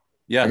music. I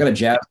yeah. got a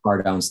jazz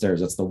bar downstairs.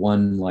 That's the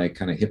one like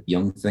kind of hip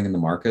young thing in the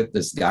market.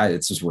 This guy,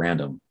 it's just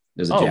random.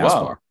 There's a Oh, jazz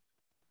wow. bar.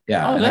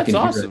 Yeah, Oh, and I that's can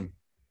hear it. awesome.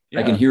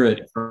 I can Yeah. hear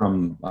it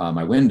from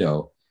my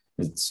window.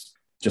 It's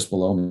just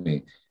below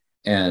me,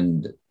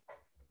 and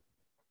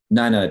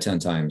 9 out of 10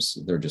 times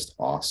they're just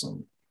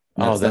awesome.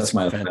 And Oh, that's that's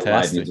my live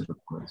fantastic. music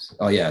performance.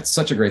 Oh yeah, it's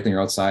such a great thing.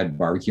 You're outside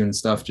barbecuing and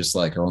stuff, just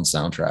like our own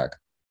soundtrack.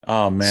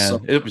 Oh So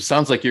man, it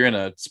sounds like you're in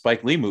a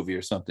Spike Lee movie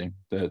or something.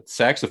 The it's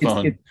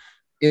saxophone.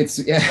 it's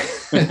yeah,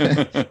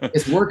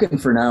 it's working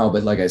for now.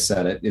 But like I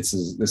said, this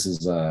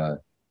is a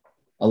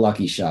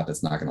lucky shot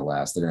that's not going to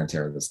last. They're going to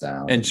tear this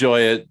down.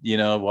 Enjoy it,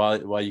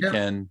 while you Yeah,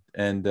 can.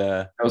 And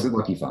that was a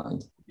lucky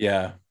find.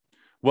 yeah.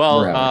 We're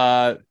Well,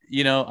 having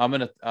I'm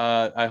gonna.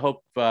 I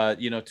hope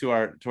to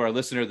our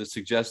listener that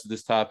suggested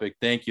this topic.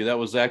 Thank you. That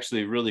was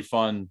actually really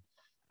fun.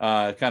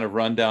 Kind of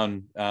run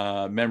down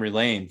memory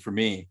lane for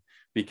me,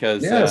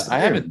 because yeah, it's I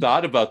haven't weird.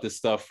 thought about this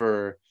stuff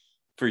for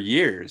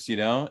years.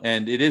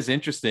 And it is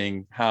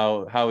interesting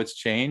how it's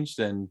changed.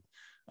 And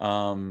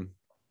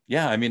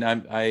yeah, I mean,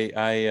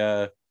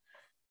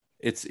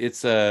 it's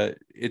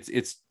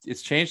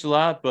changed a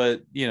lot,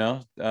 but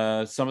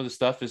some of the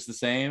stuff is the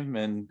same,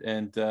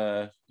 and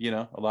a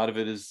lot of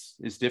it is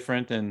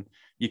different, and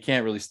you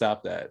can't really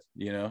stop that.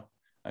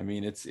 I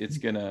mean,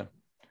 the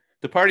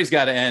party's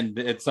got to end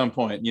at some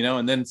point,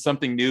 and then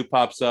something new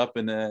pops up,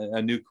 and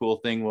a new cool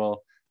thing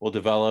will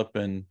develop.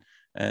 And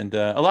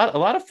a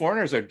lot of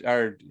foreigners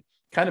are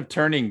kind of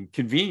turning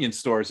convenience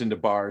stores into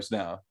bars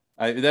now.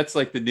 That's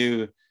like the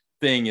new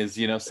thing, is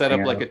set up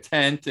Hang like out. a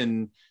tent,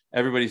 and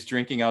everybody's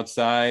drinking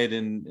outside,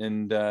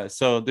 and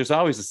so there's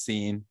always a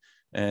scene.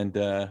 And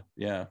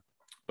yeah,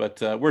 but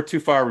we're too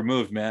far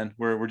removed, man.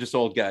 We're just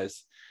old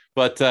guys.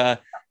 But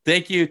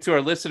thank you to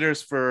our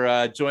listeners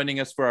for joining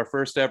us for our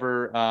first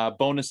ever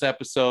bonus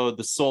episode,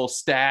 the Soul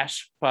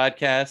Stache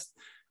podcast.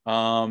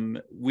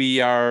 We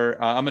are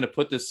I'm going to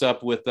put this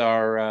up with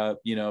our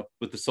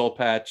with the Soul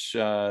Patch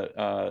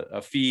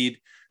feed,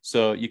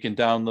 so you can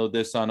download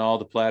this on all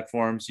the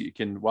platforms. You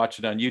can watch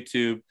it on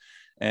YouTube.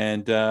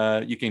 And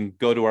you can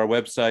go to our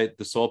website,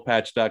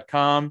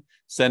 thesoulpatch.com,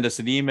 send us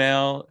an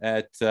email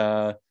at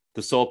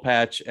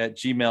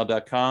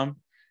thesoulpatch@gmail.com.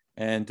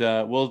 And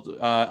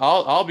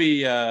I'll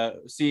be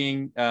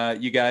seeing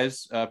you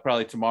guys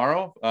probably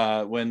tomorrow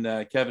when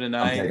Kevin and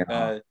I'm I taking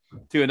off.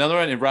 do another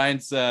one. And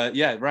Ryan's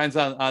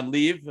on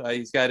leave.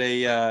 He's got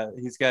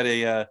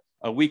a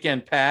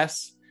weekend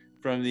pass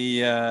from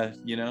the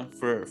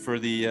for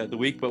the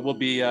week, but we'll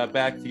be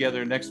back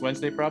together next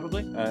Wednesday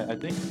probably, I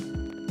think.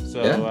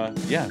 So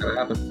yeah. Gotta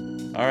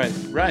happen. All right,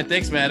 Ryan,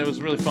 thanks, man. It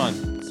was really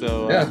fun.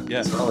 So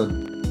yeah. Solid.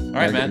 All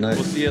right, man. We'll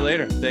see you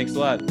later. Thanks a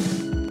lot.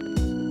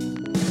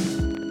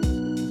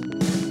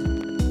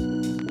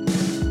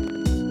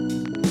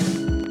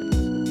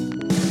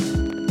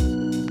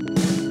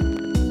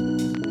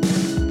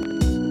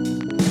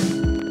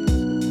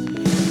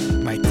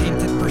 My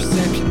tainted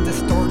perception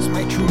distorts,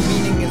 my true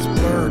meaning is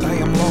blurred. I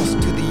am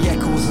lost to the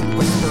echoes that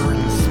whisper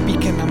and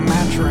speak in a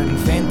mantra,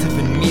 inventive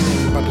in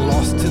meaning, but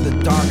lost to the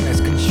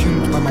darkness,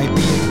 consumed by my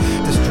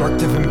being.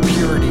 Destructive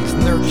impurities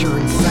nurture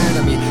inside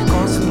of me,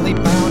 constantly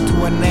bound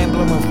to an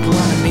emblem of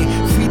gluttony.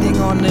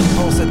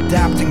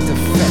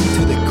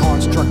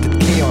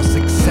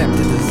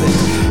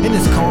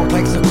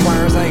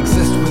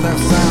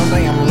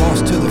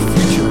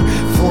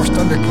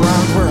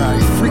 underground where I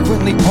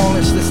frequently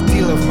polish the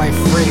steel of my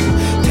frame,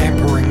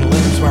 tampering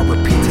limbs while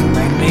repeating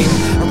my name,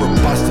 a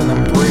robust and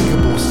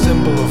unbreakable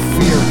symbol of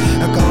fear,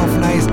 a god